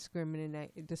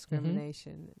 discrimination.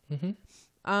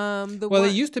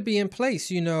 It used to be in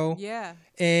place, Yeah.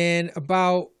 And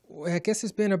about I guess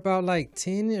it's been about like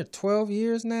 10 or 12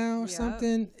 years now or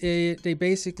something. They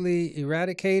basically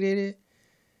eradicated it.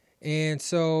 And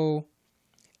so,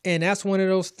 and that's one of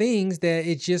those things that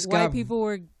it just White people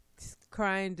were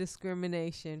crying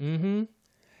discrimination. Mm-hmm.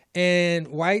 And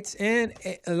whites and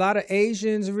a lot of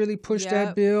Asians really pushed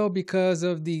that bill because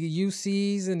of the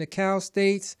UCs and the Cal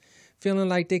States feeling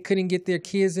like they couldn't get their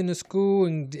kids into school,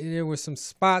 and there were some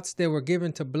spots that were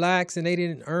given to blacks and they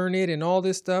didn't earn it and all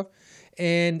this stuff.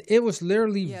 And it was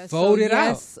literally voted out.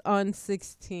 Yes, on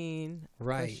 16,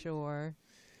 right? For sure.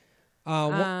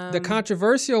 The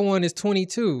controversial one is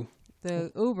 22.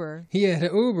 The Uber. Yeah,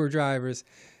 the Uber drivers.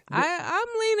 I'm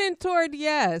leaning toward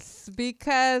yes,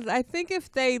 because I think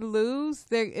if they lose,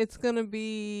 it's going to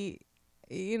be,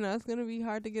 it's going to be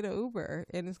hard to get an Uber,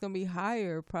 and it's going to be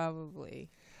higher probably.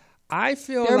 I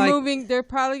feel they're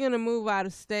probably going to move out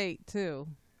of state too.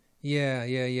 Yeah.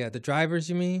 The drivers,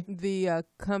 you mean? The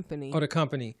company. Oh, the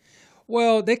company.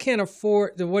 Well, they can't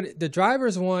afford the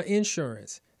drivers want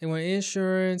insurance. They want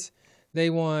insurance. They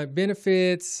want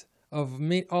benefits of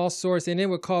all sorts, and it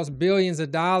would cost billions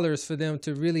of dollars for them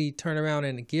to really turn around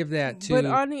and give that to. But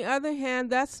on the other hand,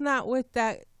 that's not what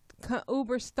that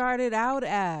Uber started out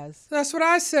as. That's what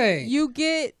I say.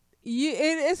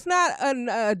 It's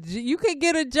not you could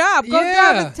get a job. Go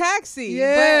drive a taxi.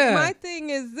 Yeah. But my thing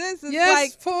is this: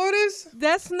 it's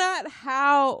that's not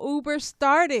how Uber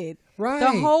started. Right.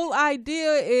 The whole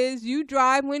idea is you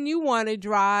drive when you want to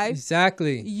drive.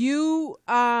 Exactly. You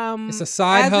it's a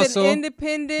side hustle. As an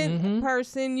independent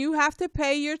person, you have to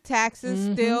pay your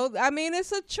taxes still. I mean,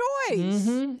 it's a choice.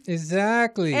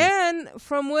 Exactly. And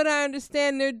from what I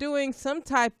understand, they're doing some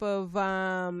type of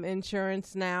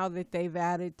insurance now that they've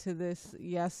added to this.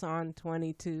 Yes, on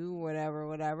 22,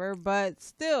 whatever. But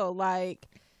still, like,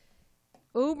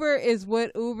 Uber is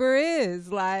what Uber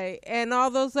is, like, and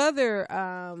all those other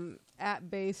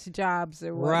app-based jobs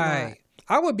or whatnot. Right.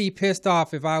 I would be pissed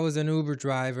off if I was an Uber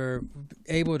driver,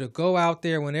 able to go out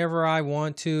there whenever I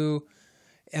want to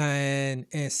and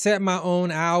set my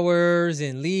own hours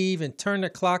and leave and turn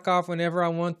the clock off whenever I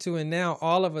want to. And now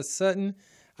all of a sudden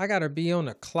I got to be on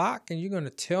the clock and you're going to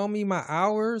tell me my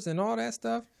hours and all that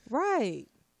stuff? Right.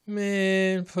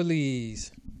 Man,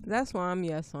 please. That's why I'm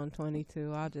yes on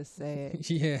 22. I'll just say it.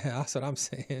 Yeah, that's what I'm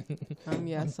saying. I'm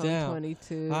yes on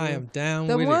 22. I am down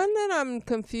with it. The one that I'm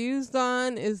confused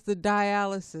on is the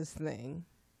dialysis thing.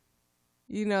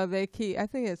 I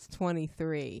think it's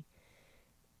 23.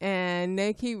 And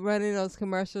they keep running those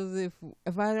commercials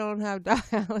if I don't have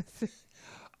dialysis.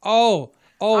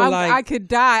 I could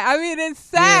die. I mean, it's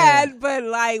sad, but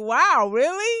like, wow,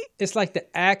 really? It's like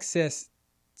the access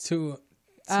to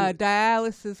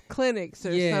dialysis clinics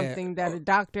or something that a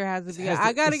doctor has to be.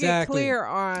 I got to get clear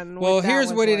on. Well,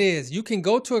 here's what it is. You can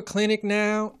go to a clinic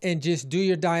now and just do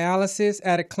your dialysis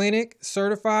at a clinic,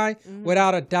 certified,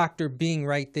 without a doctor being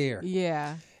right there.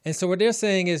 Yeah. And so what they're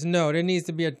saying is, no, there needs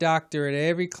to be a doctor at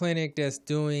every clinic that's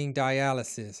doing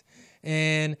dialysis.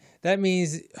 And that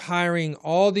means hiring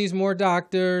all these more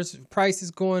doctors,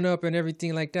 prices going up and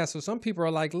everything like that. So some people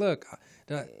are like, look,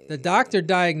 the doctor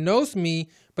diagnosed me,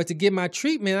 but to get my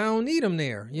treatment, I don't need them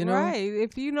there, Right.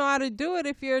 If you know how to do it,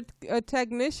 if you're a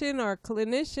technician or a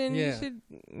clinician, you should,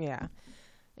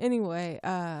 Anyway,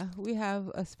 we have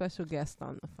a special guest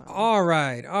on the phone. All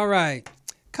right.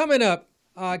 Coming up,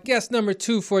 guest number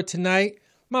 2 for tonight,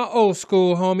 my old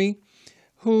school homie,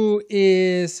 who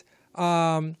is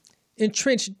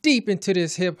entrenched deep into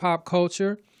this hip-hop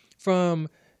culture from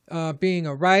being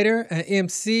a writer, an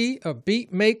MC, a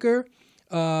beat maker,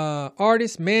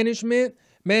 artist management,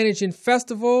 managing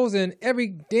festivals, and every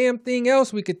damn thing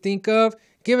else we could think of.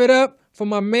 Give it up for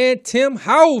my man, Tim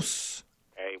House.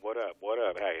 Hey, what up?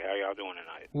 Hey, how y'all doing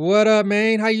tonight? What up,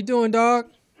 man? How you doing, dog?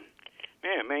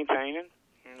 Man, maintaining,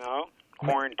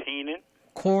 quarantining.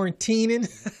 Quarantining?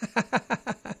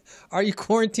 Are you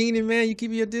quarantining, man? You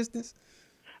keep your distance?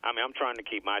 I mean, I'm trying to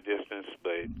keep my distance,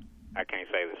 but I can't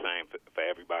say the same for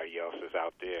everybody else that's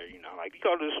out there. Like, you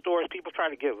go to the stores, people try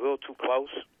to get a little too close.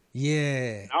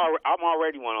 Yeah. I'm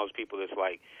already one of those people that's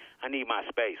like, I need my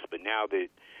space. But now that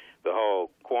the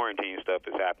whole quarantine stuff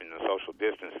is happening, the social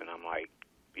distancing, I'm like,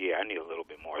 yeah, I need a little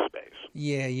bit more space.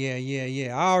 Yeah.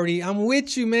 I'm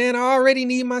with you, man. I already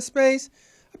need my space.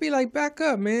 I'd be like, back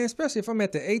up, man. Especially if I'm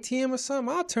at the ATM or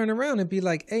something, I'll turn around and be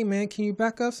like, hey, man, can you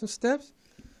back up some steps?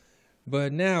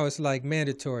 But now it's like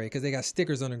mandatory because they got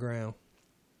stickers on the ground.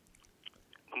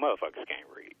 Motherfuckers can't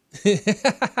read.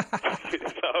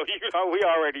 So, we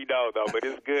already know, though, but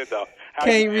it's good, though.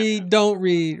 Can't read, don't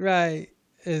read. Right.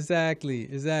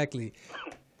 Exactly.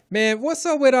 Man, what's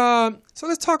up with, so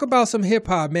let's talk about some hip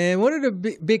hop, man. One of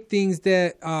the big things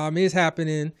that is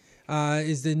happening,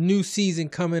 is the new season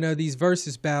coming of these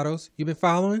Verzuz battles. You been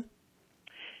following?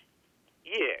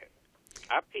 Yeah,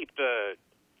 I peeped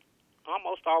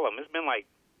almost all of them. It's been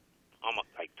almost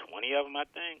 20 of them, I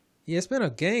think. Yeah, it's been a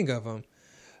gang of them.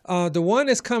 The one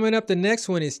that's coming up, the next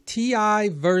one is T.I.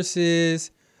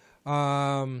 versus, what's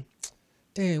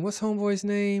homeboy's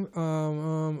name?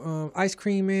 Ice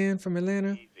Cream Man from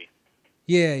Atlanta. Easy.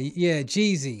 Yeah,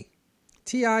 Jeezy.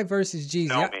 T.I. versus Jeezy.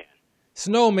 Snowman.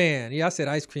 Snowman. Yeah, I said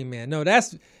Ice Cream Man. No,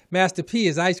 that's Master P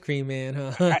is Ice Cream Man,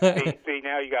 huh? See,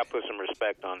 now you got to put some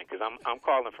respect on it because I'm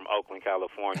calling from Oakland,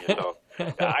 California. So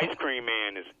the Ice Cream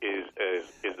Man is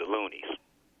the Loonies.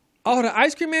 Oh, the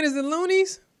Ice Cream Man is the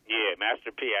Loonies? Yeah,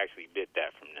 Master P actually bit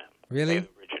that from them. Really? They're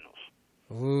the originals.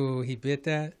 Ooh, he bit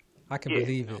that? I can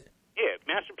believe it. Yeah,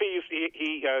 Master P,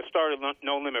 he started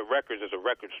No Limit Records as a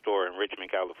record store in Richmond,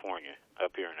 California,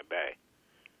 up here in the Bay.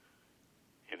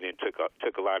 And then took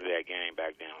a lot of that game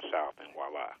back down south, and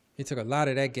voila. He took a lot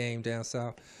of that game down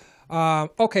south.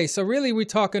 Okay, so really we're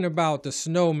talking about the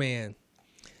Snowman.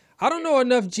 I don't know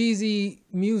enough Jeezy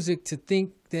music to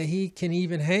think that he can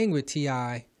even hang with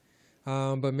T.I.,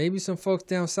 but maybe some folks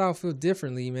down south feel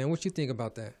differently, man. What you think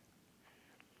about that?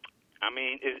 I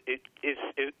mean,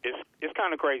 it's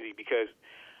kind of crazy because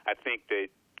I think that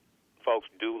folks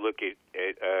do look at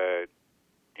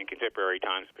in contemporary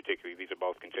times, particularly, these are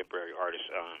both contemporary artists.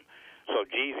 So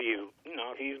Jeezy is,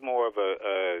 he's more of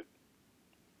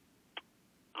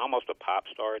almost a pop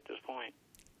star at this point.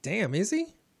 Damn, is he?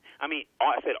 I mean,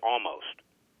 I said almost.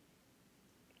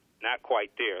 Not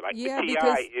quite there. Like Yeah,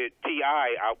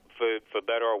 T.I., for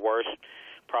better or worse,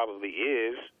 probably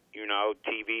is.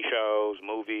 TV shows,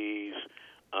 movies,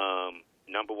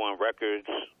 #1 records.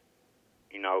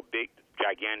 Big,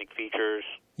 gigantic features.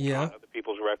 Yeah. On other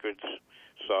people's records.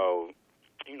 So,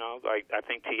 I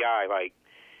think T.I.,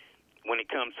 when it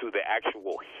comes to the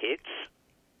actual hits,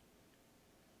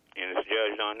 and it's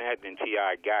judged on that, then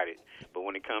T.I. got it. But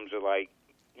when it comes to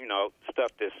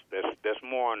stuff that's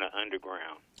more on the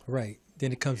underground. Right.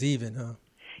 Then it comes even, huh?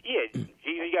 Yeah,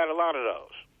 Jeezy got a lot of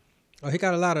those. Oh, he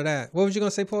got a lot of that. What was you going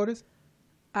to say, Portis?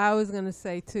 I was going to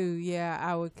say, too, yeah,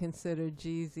 I would consider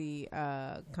Jeezy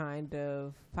kind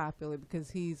of popular because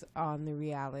he's on the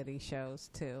reality shows,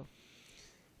 too.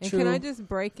 And True. can I just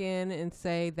break in and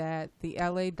say that the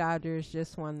L.A. Dodgers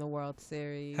just won the World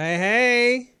Series?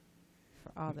 Hey.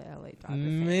 For all the L.A. Dodgers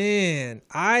fans. Man,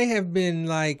 I have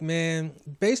been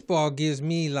baseball gives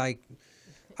me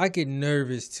I get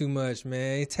nervous too much,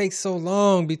 man. It takes so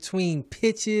long between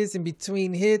pitches and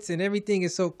between hits and everything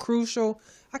is so crucial.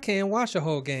 I can't watch a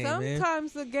whole game, man.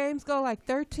 Sometimes the games go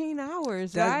 13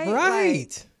 hours, That's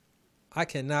right. I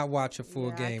cannot watch a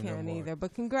full game no more. I can't either.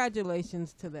 But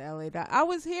congratulations to the LA Dodgers. I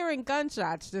was hearing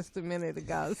gunshots just a minute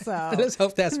ago, so let's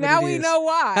hope that's what now it we is. know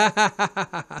why.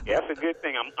 Yeah, that's a good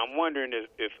thing. I'm wondering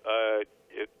if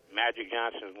Magic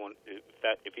Johnson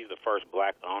if he's the first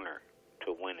black owner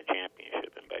to win a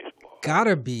championship in baseball.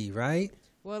 Gotta be, right?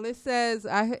 Well, it says,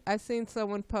 I seen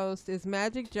someone post, is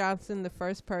Magic Johnson the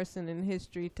first person in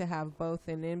history to have both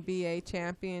an NBA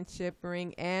championship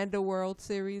ring and a World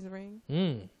Series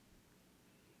ring?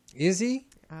 Is he?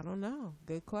 I don't know.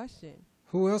 Good question.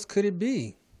 Who else could it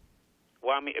be?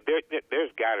 Well, I mean,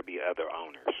 there's got to be other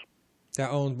owners that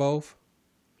own both?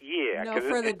 Yeah. No,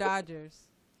 for the Dodgers.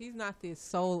 He's not the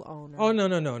sole owner. Oh,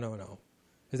 no.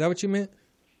 Is that what you meant?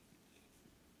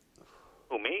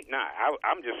 Who, me? Nah,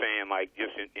 I'm just saying,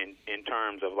 just in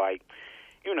terms of,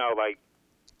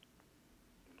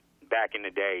 back in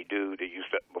the day, dude that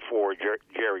used to, before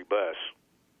Jerry Buss,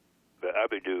 the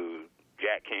other dude,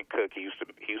 Jack Kent Cooke, he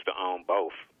used to own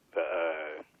both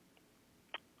the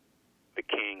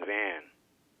Kings and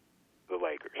the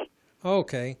Lakers.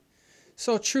 Okay.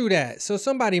 So true that. So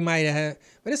somebody might have,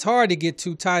 but it's hard to get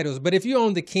 2 titles. But if you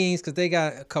own the Kings, because they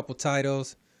got a couple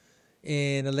titles,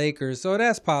 and the Lakers, so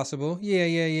that's possible.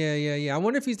 Yeah. I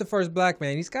wonder if he's the first black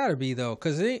man. He's got to be, though,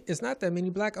 because it's not that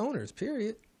many black owners,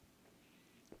 period.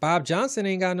 Bob Johnson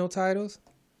ain't got no titles.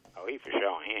 Oh, he for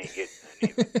sure. He ain't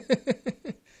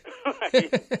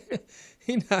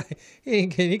getting none.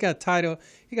 He got title.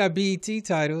 He got BET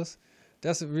titles.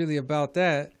 That's really about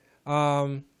that.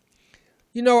 I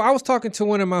was talking to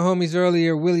one of my homies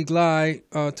earlier, Willie Glide,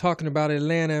 talking about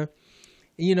Atlanta.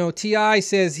 T.I.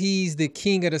 says he's the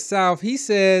king of the South. He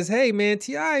says, hey, man,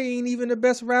 T.I. ain't even the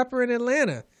best rapper in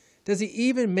Atlanta. Does he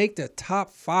even make the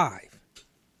top 5?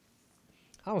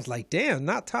 I was like, damn,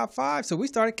 not top 5. So we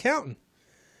started counting.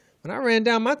 When I ran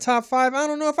down my top 5, I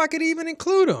don't know if I could even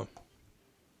include him.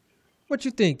 What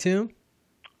you think, Tim?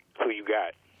 Who you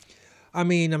got? I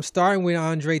mean, I'm starting with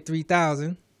Andre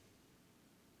 3000.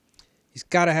 He's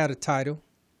got to have a title.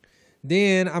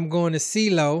 Then I'm going to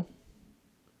CeeLo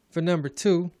for number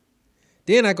 2.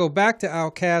 Then I go back to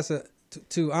Outkast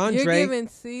to Andre. You're giving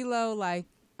CeeLo like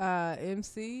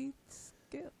MC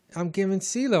skill I'm giving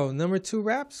CeeLo number 2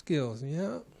 rap skills.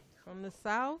 Yeah. from the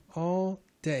South. All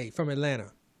day from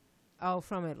Atlanta. Oh,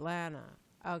 from Atlanta.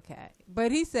 Okay,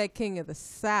 but he said King of the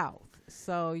South,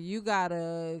 so you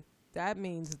gotta. That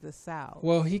means the South.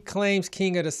 Well, he claims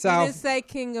King of the He South. didn't say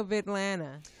King of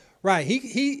Atlanta. Right.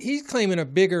 He's claiming a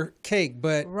bigger cake,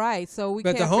 but Right, so we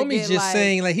but can't the homie's forget, just like,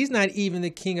 saying like he's not even the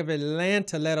King of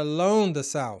Atlanta, let alone the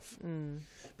South. Mm.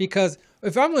 Because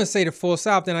if I'm going to say the full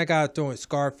South, then I got to throw in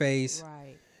Scarface.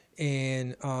 Right.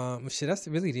 And shit, that's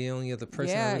really the only other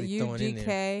person I'm really throwing in there.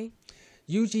 UGK.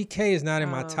 UGK is not in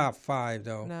my top 5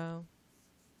 though. No.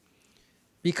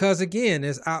 Because again,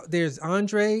 there's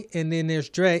Andre and then there's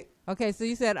Dre. Okay, so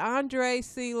you said Andre,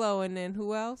 CeeLo, and then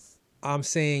who else? I'm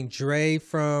saying Dre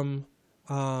from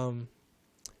Outkast.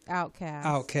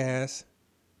 Outkast.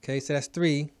 Okay, so that's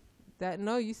 3.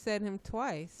 No, you said him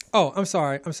twice. Oh, I'm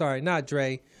sorry, not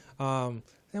Dre. Then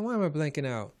why am I blanking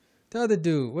out? The other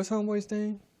dude, what's homeboy's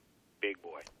name? Big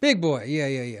Boy. Big Boy,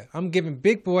 yeah. I'm giving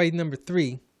Big Boy number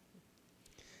 3.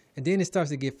 And then it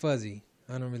starts to get fuzzy.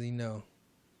 I don't really know.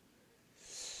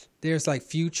 There's like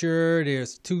Future,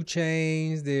 there's 2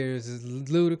 Chainz, there's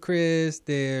Ludacris,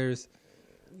 there's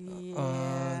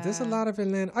a lot of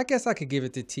Atlanta. I guess I could give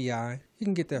it to T.I. You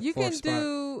can get that 4th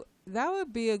spot. That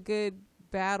would be a good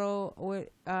battle with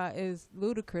is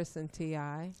Ludacris and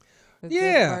T.I.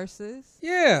 Yeah. Versus.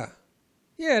 Yeah,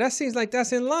 that seems like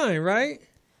that's in line, right?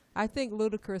 I think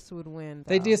Ludacris would win, though.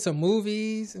 They did some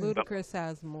movies. Ludacris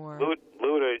has more.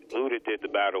 Luda did the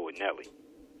battle with Nelly.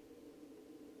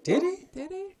 Did he?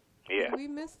 Did he? Yeah. Did we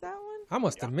miss that one? I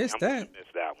must have missed I that. must have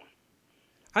missed that one.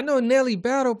 I know Nelly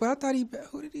battled, but I thought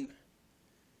who did he?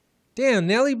 Damn,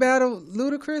 Nelly battled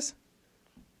Ludacris?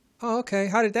 Oh, okay.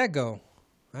 How did that go?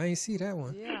 I didn't see that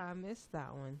one. Yeah, I missed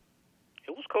that one.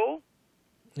 It was cool.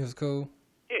 It was cool.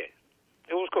 Yeah,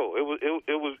 it was cool. It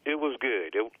was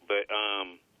good. But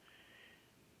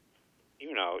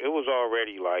it was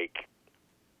already like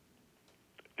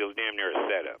it was damn near a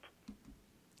setup.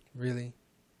 Really?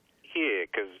 Yeah,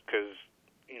 because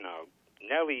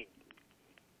Nelly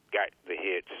got the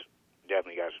hits,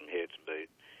 definitely got some hits, but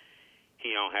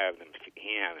he don't have them.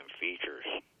 He ain't have them features.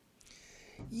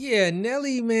 Yeah,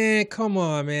 Nelly, man, come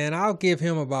on, man. I'll give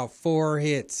him about 4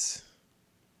 hits.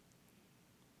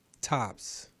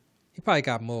 Tops. He probably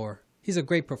got more. He's a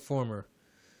great performer.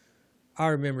 I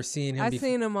remember seeing him. I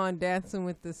seen him on Dancing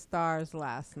with the Stars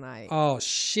last night. Oh,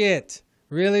 shit.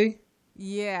 Really?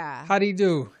 Yeah. How'd he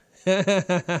do?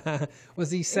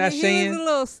 Was he sashaying? He was a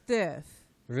little stiff.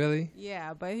 Really?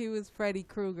 Yeah, but he was Freddy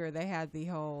Krueger. They had the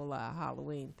whole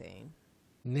Halloween thing.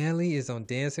 Nelly is on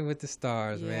Dancing with the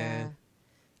Stars, man.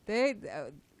 They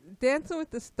Dancing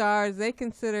with the Stars, they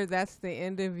consider that's the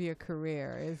end of your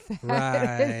career. Is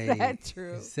that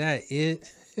true? Is that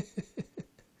it?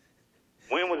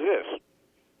 When was this?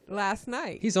 Last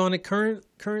night. He's on the current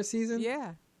season?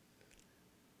 Yeah.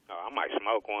 Oh, I might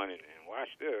smoke one and watch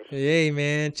this. Hey,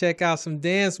 man, check out some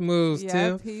dance moves,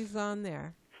 Tim. Yep, he's on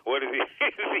there. What is he?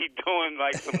 Is he doing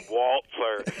like some waltz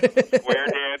or square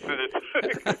dance?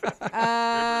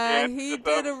 He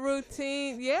did a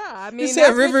routine. Yeah, I mean, You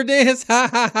said river dance? Ha,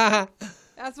 ha, ha.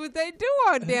 That's what they do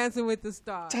on Dancing with the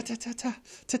Stars. Ta ta ta ta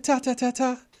ta ta ta ta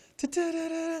ta ta ta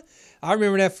ta. I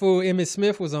remember that fool Emmitt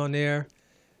Smith was on there.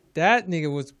 That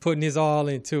nigga was putting his all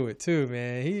into it too,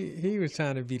 man. He was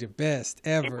trying to be the best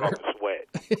ever. He broke a sweat.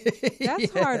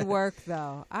 That's hard work,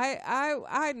 though.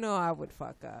 I know I would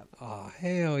fuck up. Oh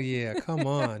hell yeah! Come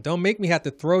on, don't make me have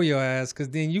to throw your ass, cause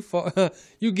then you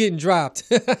getting dropped.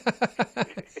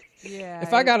 Yeah.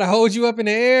 If I gotta hold you up in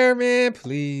the air, man,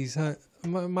 please, huh?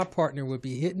 My partner would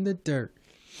be hitting the dirt,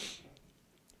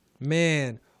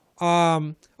 man.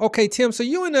 Okay, Tim. So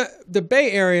you in the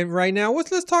Bay Area right now?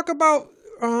 Let's talk about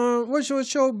what's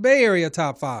your Bay Area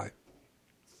top 5?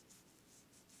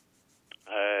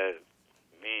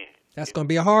 Man, That's gonna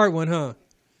be a hard one, huh?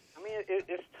 I mean,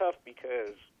 it's tough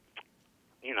because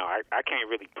I can't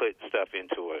really put stuff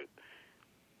into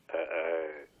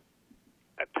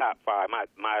a top 5. My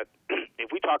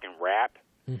if we talking rap,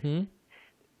 Mm-hmm.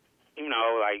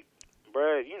 like,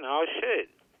 bruh, shit.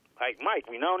 Like, Mike,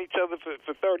 we known each other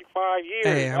for 35 years.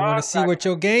 Hey, I want to see what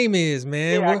your game is,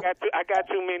 man. Yeah, I got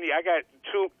too many. I got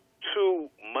too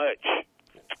much.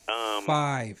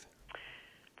 5.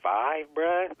 5,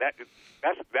 bruh.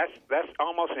 That's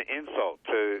almost an insult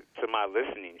to my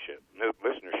listenership.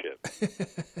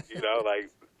 Like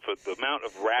for the amount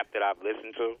of rap that I've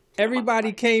listened to.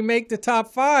 Everybody can't make the top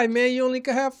 5, man. You only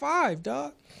can have 5,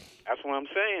 dog. That's what what I'm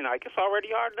saying. Like, it's already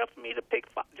hard enough for me to pick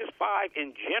just 5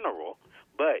 in general.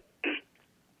 But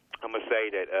I'm gonna say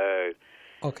that.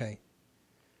 Okay.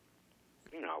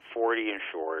 40 and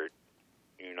short.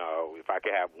 If I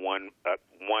could have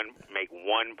make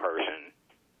one person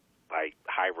like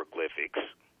hieroglyphics.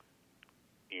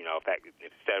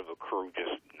 Instead of a crew,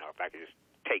 just if I could just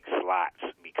take slots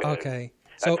because. Okay.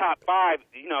 So top 5,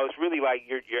 it's really like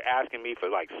you're asking me for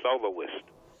like soloists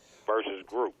versus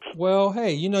groups. Well,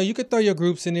 hey, you could throw your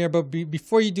groups in there, but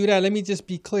before you do that, let me just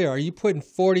be clear. Are you putting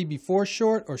 40 before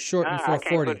short or short before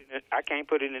 40? I can't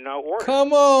put it in no order.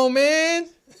 Come on, man.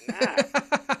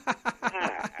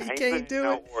 You can't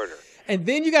do it. Order. And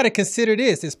then you got to consider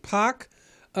this. Is Pac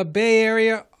a Bay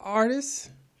Area artist?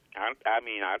 I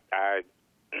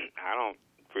don't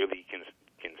really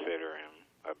consider him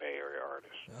a Bay Area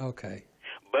artist. Okay.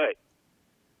 But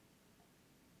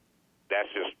that's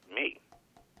just me.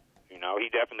 He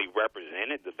definitely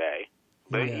represented the Bay,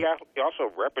 but he also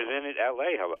represented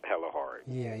L.A. hella hard.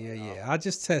 Yeah. I'm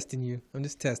just testing you.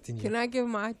 Can I give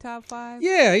my top 5?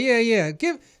 Yeah.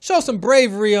 Show some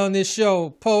bravery on this show,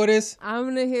 Poetess. I'm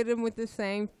gonna hit him with the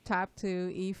same top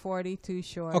 2, E40, Too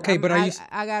Short. Okay, but I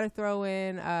gotta throw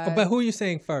in. But who are you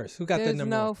saying first? Who got the number? There's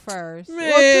no first.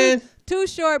 Man, well, too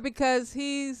Short because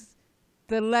he's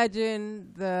the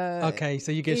legend. Okay,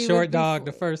 so you get Short Dog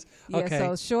the first. Okay. Yeah,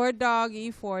 so Short Dog,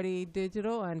 E40,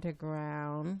 Digital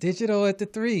Underground. Digital at the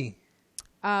 3.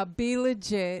 Be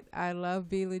Legit. I love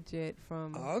Be Legit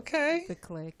from The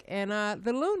Click. And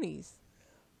the Loonies.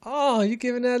 Oh, you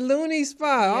giving that Looney spot.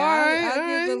 Yeah, all right.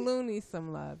 I'll give the Loonies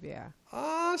some love, yeah.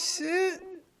 Oh, shit.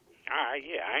 All right,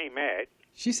 yeah, I ain't mad.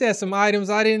 She said some items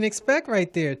I didn't expect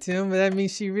right there, Tim, but that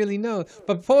means she really knows.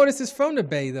 But Poetess is from the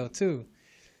Bay, though, too.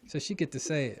 So she get to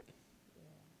say it.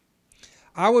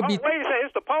 I would be. Wait a second,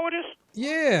 it's the Poetess?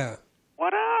 Yeah.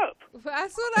 What up?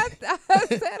 That's what I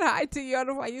said hi to you on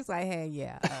the phone. You was like, hey,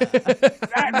 yeah.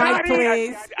 Mike,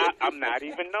 please. I'm not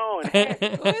even knowing.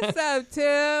 What's up,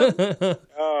 Tim?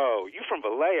 Oh, you from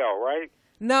Vallejo, right?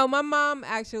 No, my mom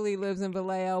actually lives in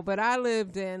Vallejo, but I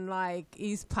lived in like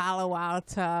East Palo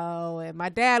Alto, and my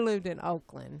dad lived in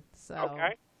Oakland. So.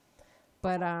 Okay.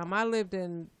 But I lived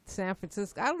in San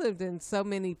Francisco. I lived in so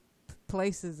many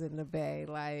places in the Bay,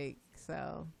 like,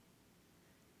 so.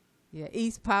 Yeah,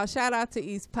 shout out to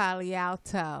East Palo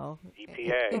Alto.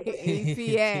 EPA.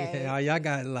 Yeah, y'all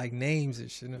got like names and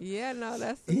shit. Yeah, no,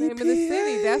 that's the name of the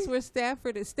city. That's where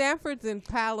Stanford is. Stanford's in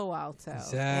Palo Alto.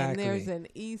 Exactly. And there's an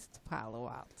East Palo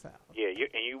Alto. Yeah,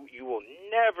 you will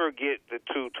never get the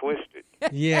two twisted.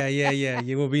 Yeah.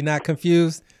 You will be not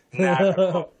confused.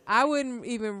 I wouldn't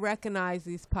even recognize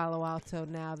East Palo Alto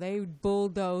now. They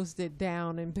bulldozed it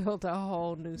down and built a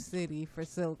whole new city for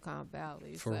Silicon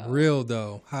Valley. For real,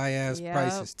 though. High-ass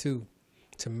prices, too,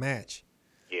 to match.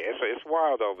 Yeah, it's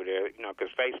wild over there, because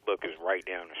Facebook is right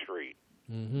down the street.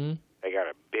 Mm-hmm. They got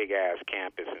a big-ass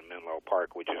campus in Menlo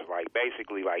Park, which is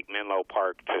basically like Menlo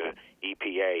Park to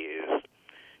EPA is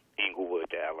Inglewood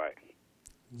to L.A.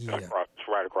 Yeah. It's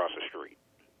right across the street.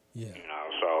 Yeah.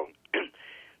 So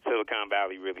Silicon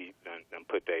Valley really done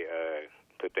put their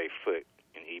foot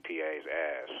in EPA's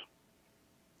ass.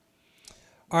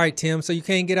 All right, Tim. So you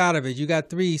can't get out of it. You got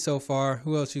 3 so far.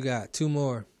 Who else you got? 2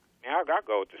 more. Now I gotta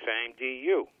go with the same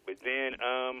DU, but then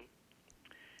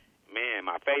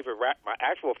my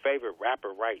actual favorite rapper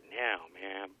right now,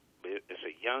 man, it's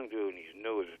a young dude and he's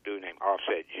new. It's a dude named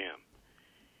Offset Jim,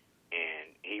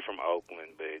 and he from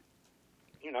Oakland, but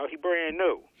he brand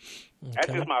new. Okay.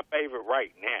 That's just my favorite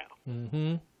right now.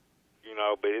 Mm-hmm.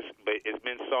 But it's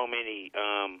been so many,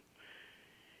 so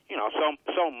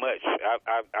much.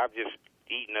 I've just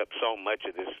eaten up so much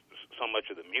of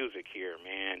the music here,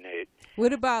 man.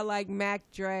 What about like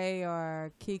Mac Dre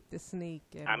or Keek the Sneak?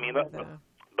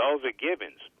 Those are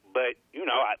givens. But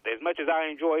as much as I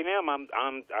enjoy them,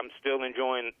 I'm still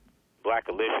enjoying Black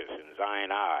Alicious and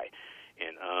Zion I,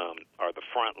 and or the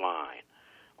Front Line,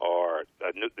 or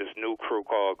this new crew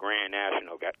called Grand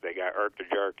National. They got Irk the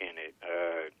Jerk in it.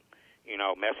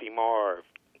 Messy Marv,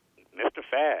 Mr.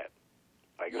 Fab.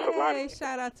 Like it's a lot of.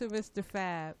 Shout out to Mr.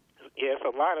 Fab. Yeah, it's a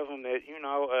lot of them that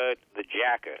the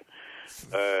Jacker.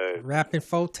 Rapping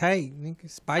Forte,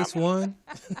 Spice One.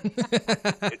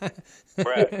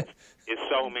 Bruh, it's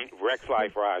so many. Rex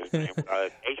Life Rise,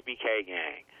 HBK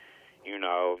Gang.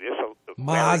 It's a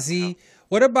Mozzie.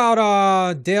 What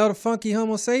about Dale the Funky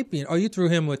Homo Sapien? Oh, you threw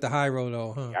him with the high road,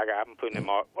 though, huh? I've been putting them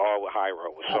all with high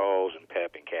road, with Souls and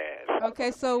Pep and Cass.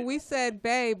 Okay, so we said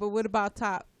Bay, but what about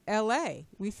top L.A.?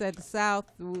 We said the South.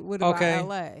 What about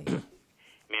L.A.? Man,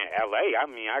 L.A.,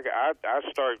 I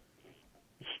start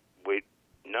with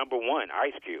number 1,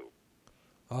 Ice Cube.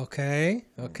 Okay.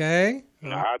 Okay. You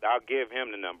know, I'll give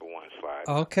him the number one slot.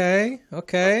 Okay.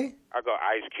 Okay. I'll go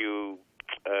Ice Cube,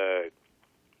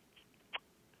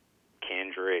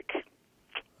 Kendrick.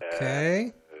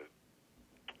 Okay.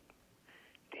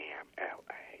 Damn,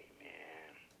 L.A.,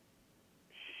 man.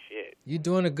 Shit. You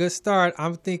doing a good start.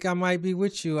 I think I might be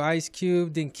with you. Ice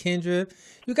Cube, then Kendrick.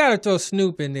 You got to throw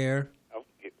Snoop in there. Of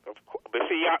course. But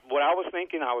see, what I was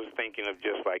thinking of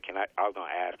just like, I was going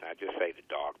to ask, and I just say the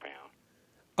Dog Pound.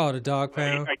 Oh, the Dog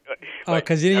Pound. Oh,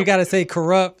 because then you got to say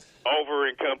Corrupt. Over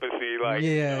encompassing, like,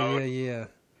 Yeah, you know, yeah.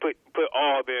 Put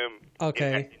all of them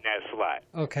Okay. in that slot.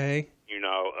 Okay. You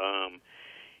know,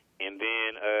 and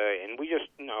then, and we just,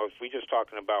 you know, if we just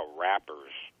talking about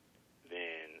rappers,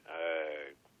 then,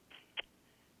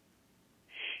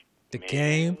 The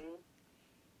Game.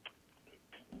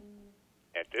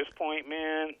 At this point,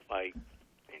 man, like,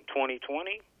 in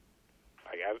 2020,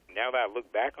 like, now that I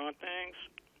look back on things,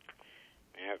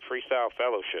 man, Freestyle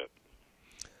Fellowship.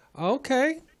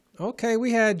 Okay. Okay,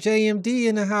 we had JMD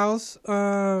in the house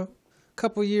a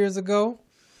couple years ago.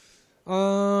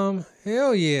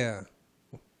 Hell yeah.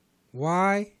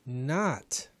 Why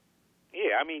not?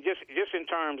 Yeah, I mean, just in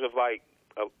terms of like,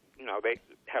 you know, they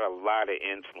had a lot of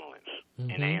influence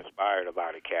and they inspired a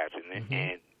lot of cats, and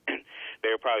and they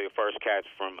were probably the first cats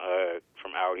from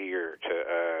out here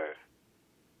to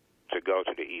go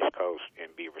to the East Coast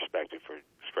and be respected for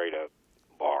straight up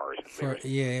bars and lyrics.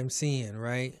 Yeah, MCing,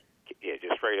 right? Yeah,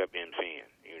 just straight up MCing,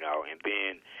 you know. And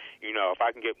then, you know, if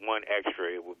I can get one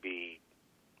extra, it would be,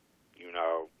 you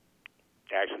know,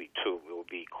 actually two. It would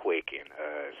be Quick and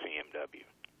CMW.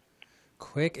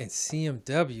 Quick and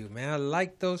CMW, man. I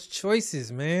like those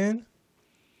choices, man.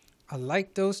 I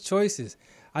like those choices.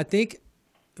 I think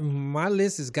my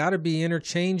list has got to be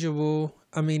interchangeable.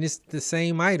 I mean, it's the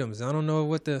same items. I don't know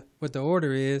what the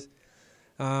order is.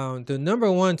 The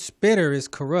number one spitter is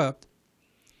Corrupt.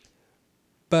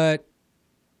 But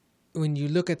when you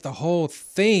look at the whole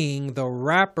thing, the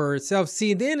rapper itself,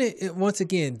 see, then it once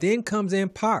again, then comes in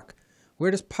Pac.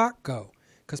 Where does Pac go?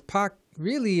 Because Pac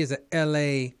really is a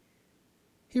L.A.,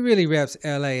 he really reps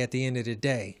L.A. at the end of the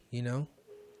day, you know?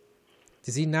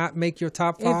 Does he not make your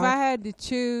top five? If I had to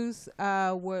choose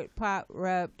what Pac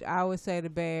repped, I would say the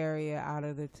Bay Area out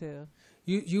of the two.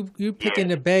 You picking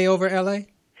the Bay over L.A.?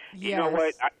 You know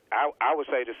what? I would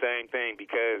say the same thing,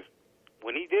 because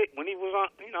when he was on,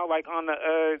 you know, like on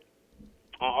the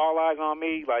on All Eyes on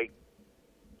Me, like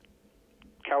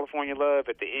California Love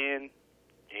at the end,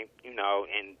 and you know,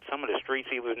 and some of the streets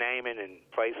he was naming and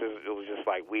places, it was just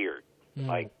like weird.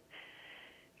 Like,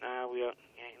 nah,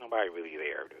 ain't nobody really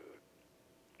there, dude.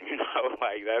 You know,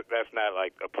 like that's not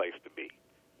like a place to be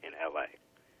in LA.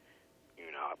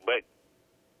 You know, but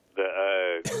the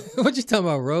What you talking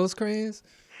about, Rosecrans?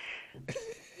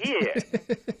 Yeah.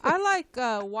 I like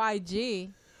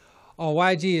YG. Oh,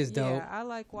 YG is dope. Yeah, I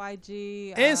like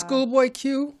YG. And Schoolboy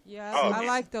Q. Yeah, Oh, I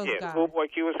like those guys. Schoolboy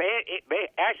Q was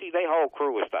they whole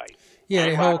crew is tight. Yeah,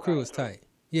 their whole crew is tight.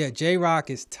 Yeah, J-Rock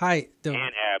is tight. And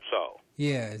Absol.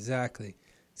 Yeah, exactly.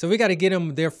 So we got to get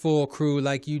them their full crew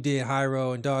like you did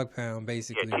Hyro and Dog Pound,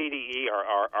 basically. Yeah, TDE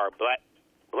or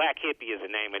Black Hippie is the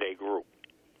name of their group.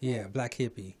 Yeah, Black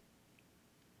Hippie.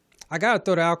 I got to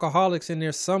throw the Alcoholics in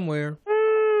there somewhere.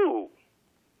 Woo!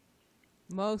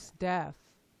 Most Def.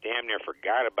 Damn near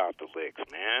forgot about the licks,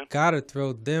 man. Got to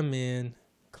throw them in.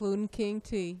 Including King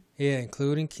T. Yeah,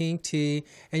 including King T.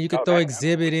 And you could throw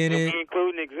Exhibit in it.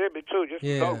 Including Exhibit, too. Just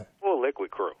go full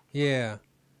Liquid Crew. Yeah.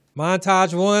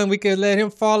 Montage 1, we could let him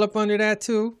fall up under that,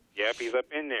 too. Yep, he's up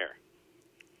in there.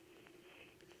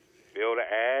 Bill the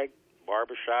Ag,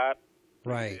 Barbershop.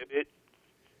 Right. Exhibit.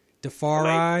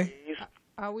 Defari.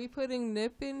 Are we putting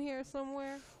Nip in here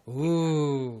somewhere?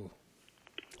 Ooh.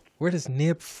 Where does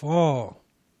Nip fall?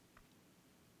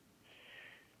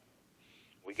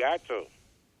 We got to.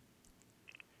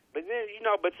 But then, you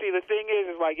know, but see, the thing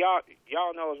is like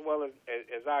y'all know as well as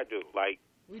I do. Like,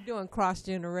 we're doing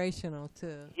cross-generational,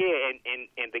 too. Yeah,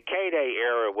 and the K-Day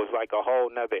era was like a whole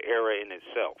nother era in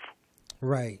itself.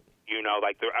 Right. You know,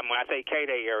 like, when I say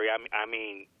K-Day era, I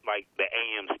mean, like, the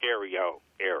AM stereo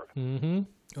era. Mm-hmm.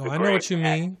 Oh, I know what you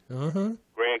mean. Uh-huh.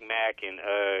 Greg Mack and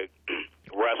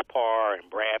Russ Parr and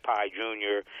Brad Pye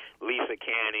Jr., Lisa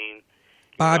Canning.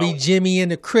 Bobby, Jimmy,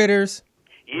 and the Critters.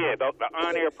 Yeah, the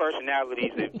on-air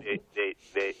personalities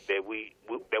that we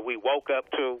woke up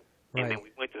to and then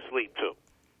we went to sleep to.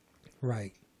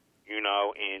 Right. You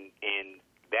know, and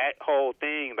that whole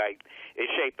thing, like, it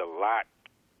shaped a lot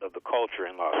of the culture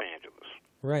in Los Angeles.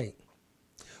 Right.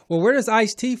 Well, where does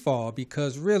Ice-T fall?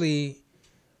 Because really,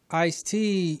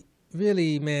 Ice-T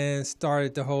really, man,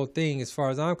 started the whole thing as far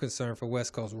as I'm concerned for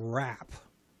West Coast rap.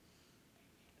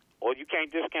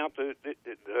 can't discount the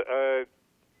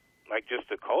like just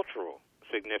the cultural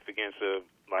significance of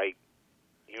like,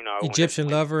 you know, Egyptian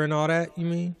Lover and all that. You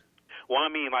mean? Well, I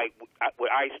mean, like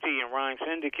with Ice-T and Rhyme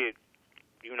Syndicate,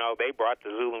 you know, they brought the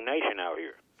Zulu Nation out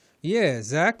here. Yeah,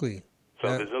 exactly. So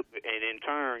and in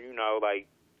turn, you know, like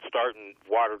starting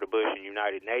Water the Bush and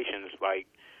United Nations, like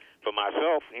for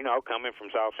myself, you know, coming from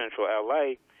South Central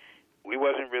LA, we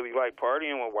wasn't really like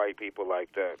partying with white people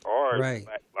like that, or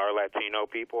our Latino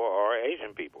people, or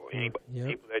Asian people, people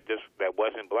that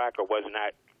wasn't black or was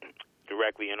not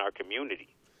directly in our community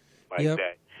like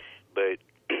that. But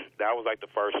that was like the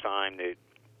first time that,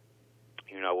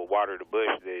 you know, with Water the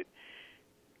Bush, that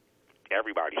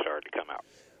everybody started to come out.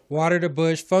 Water the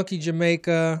Bush, Funky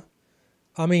Jamaica,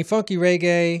 Funky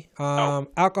Reggae,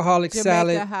 Alcoholic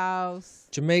Salad,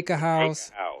 Jamaica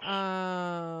House.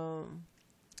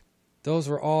 Those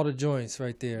were all the joints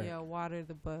right there. Yeah, Water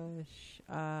the Bush.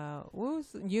 What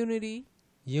was Unity?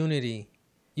 Unity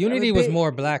was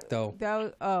more black though.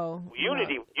 That was,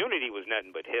 Unity was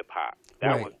nothing but hip hop.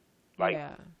 That was like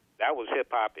that was hip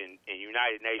hop, and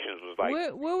United Nations was like.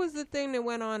 What was the thing that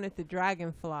went on at the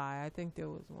Dragonfly? I think there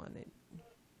was one at.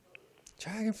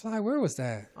 Dragonfly, where was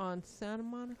that? On Santa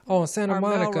Monica. Oh, on Santa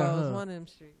Monica, Melrose, one of them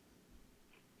streets.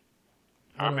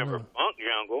 I remember Funk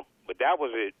Jungle, but that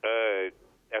was it.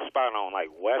 That spot on like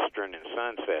Western and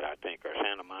Sunset, I think, or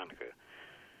Santa Monica.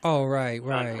 Oh, right.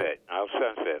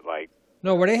 Sunset, like.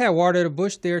 No, where they had Water the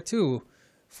Bush there too,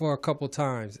 for a couple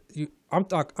times.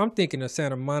 I'm thinking of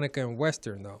Santa Monica and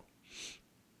Western though.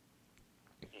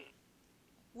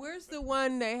 Where's the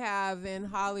one they have in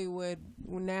Hollywood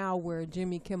now where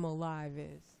Jimmy Kimmel Live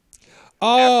is?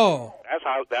 Oh,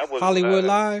 that was Hollywood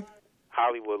Live.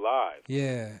 Hollywood Live.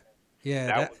 Yeah.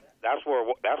 That's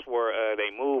where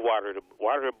they moved Water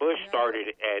the Bush started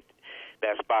at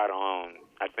that spot on,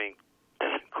 I think,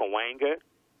 Cahuenga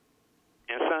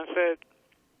and Sunset.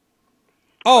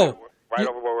 Oh, right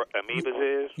over where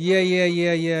Amoeba's is. Yeah.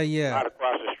 Right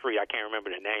across the street. I can't remember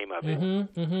the name of it.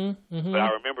 But I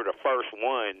remember the first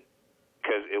one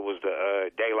because it was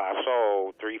the De La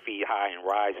Soul 3 Feet High and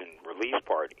Rising release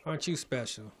party. Aren't you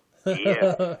special?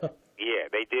 Yeah,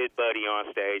 they did Buddy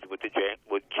on stage with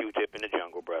Q-Tip and the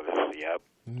Jungle Brothers. Yep.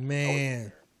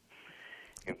 Man.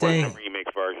 It wasn't a remix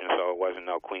version, so it wasn't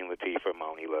no Queen Latifah,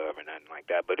 Moni Love, or nothing like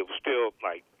that. But it was still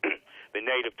like the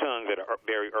Native Tongues at a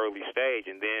very early stage.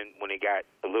 And then when it got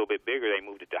a little bit bigger, they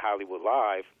moved it to Hollywood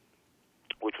Live,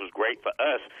 which was great for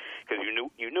us because you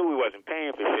knew we wasn't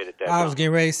paying for shit at that time. I was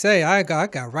getting ready to say, I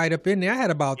got right up in there. I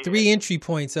had about 3 entry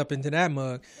points up into that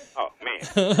mug. Oh, man.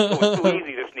 It was too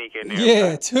easy to sneak in there.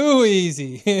 Yeah, too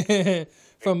easy.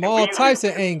 From all types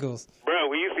of angles. Bro,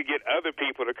 we used to get other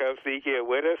people to come sneak in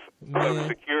with us.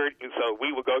 So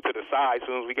we would go to the side as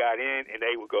soon as we got in, and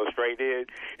they would go straight in,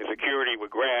 and security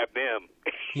would grab them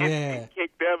and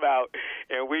kick them out,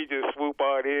 and we just swoop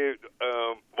on in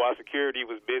while security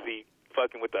was busy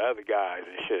fucking with the other guys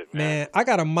and shit, man. I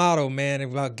got a motto, man,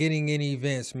 about getting in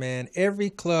events, man.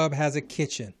 Every club has a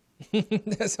kitchen.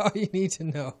 That's all you need to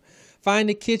know. Find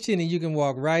the kitchen and you can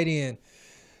walk right in.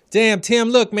 Damn, Tim,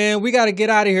 look, man, we got to get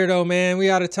out of here, though, man. We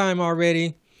out of time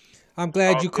already. I'm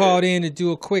glad you called in to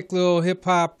do a quick little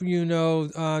hip-hop,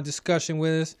 discussion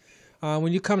with us.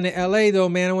 When you come to L.A., though,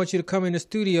 man, I want you to come in the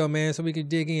studio, man, so we can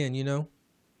dig in, Oh,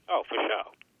 for sure.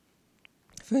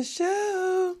 For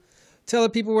sure. Tell the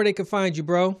people where they can find you,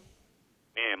 bro.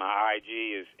 Man, my IG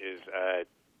is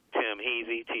Tim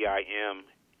Heezy,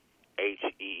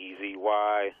 TimHeezy.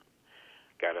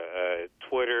 Got a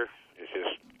Twitter. It's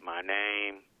just my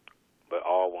name, but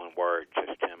all one word,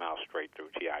 just Tim out straight through,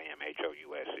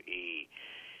 TimHouse.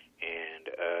 And,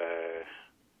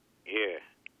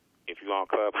 if you're on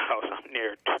Clubhouse, I'm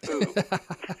there too.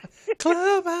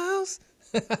 Clubhouse.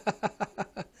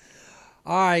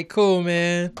 All right, cool,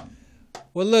 man.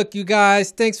 Well, look, you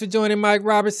guys, thanks for joining Mike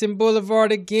Robertson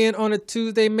Boulevard again on a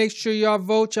Tuesday. Make sure y'all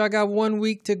vote. Y'all got 1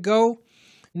 week to go.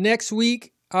 Next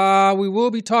week, we will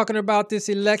be talking about this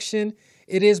election.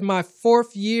 It is my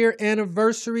 4th year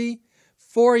anniversary.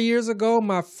 4 years ago,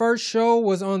 my first show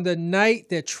was on the night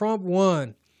that Trump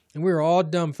won, and we were all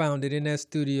dumbfounded in that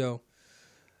studio.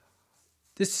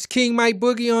 This is King Mike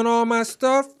Boogie on all my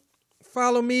stuff.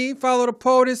 Follow me, follow the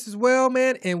POTUS as well,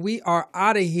 man, and we are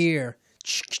out of here.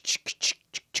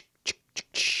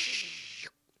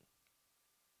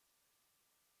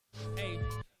 Hey,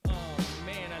 oh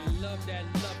man, I love that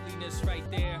loveliness right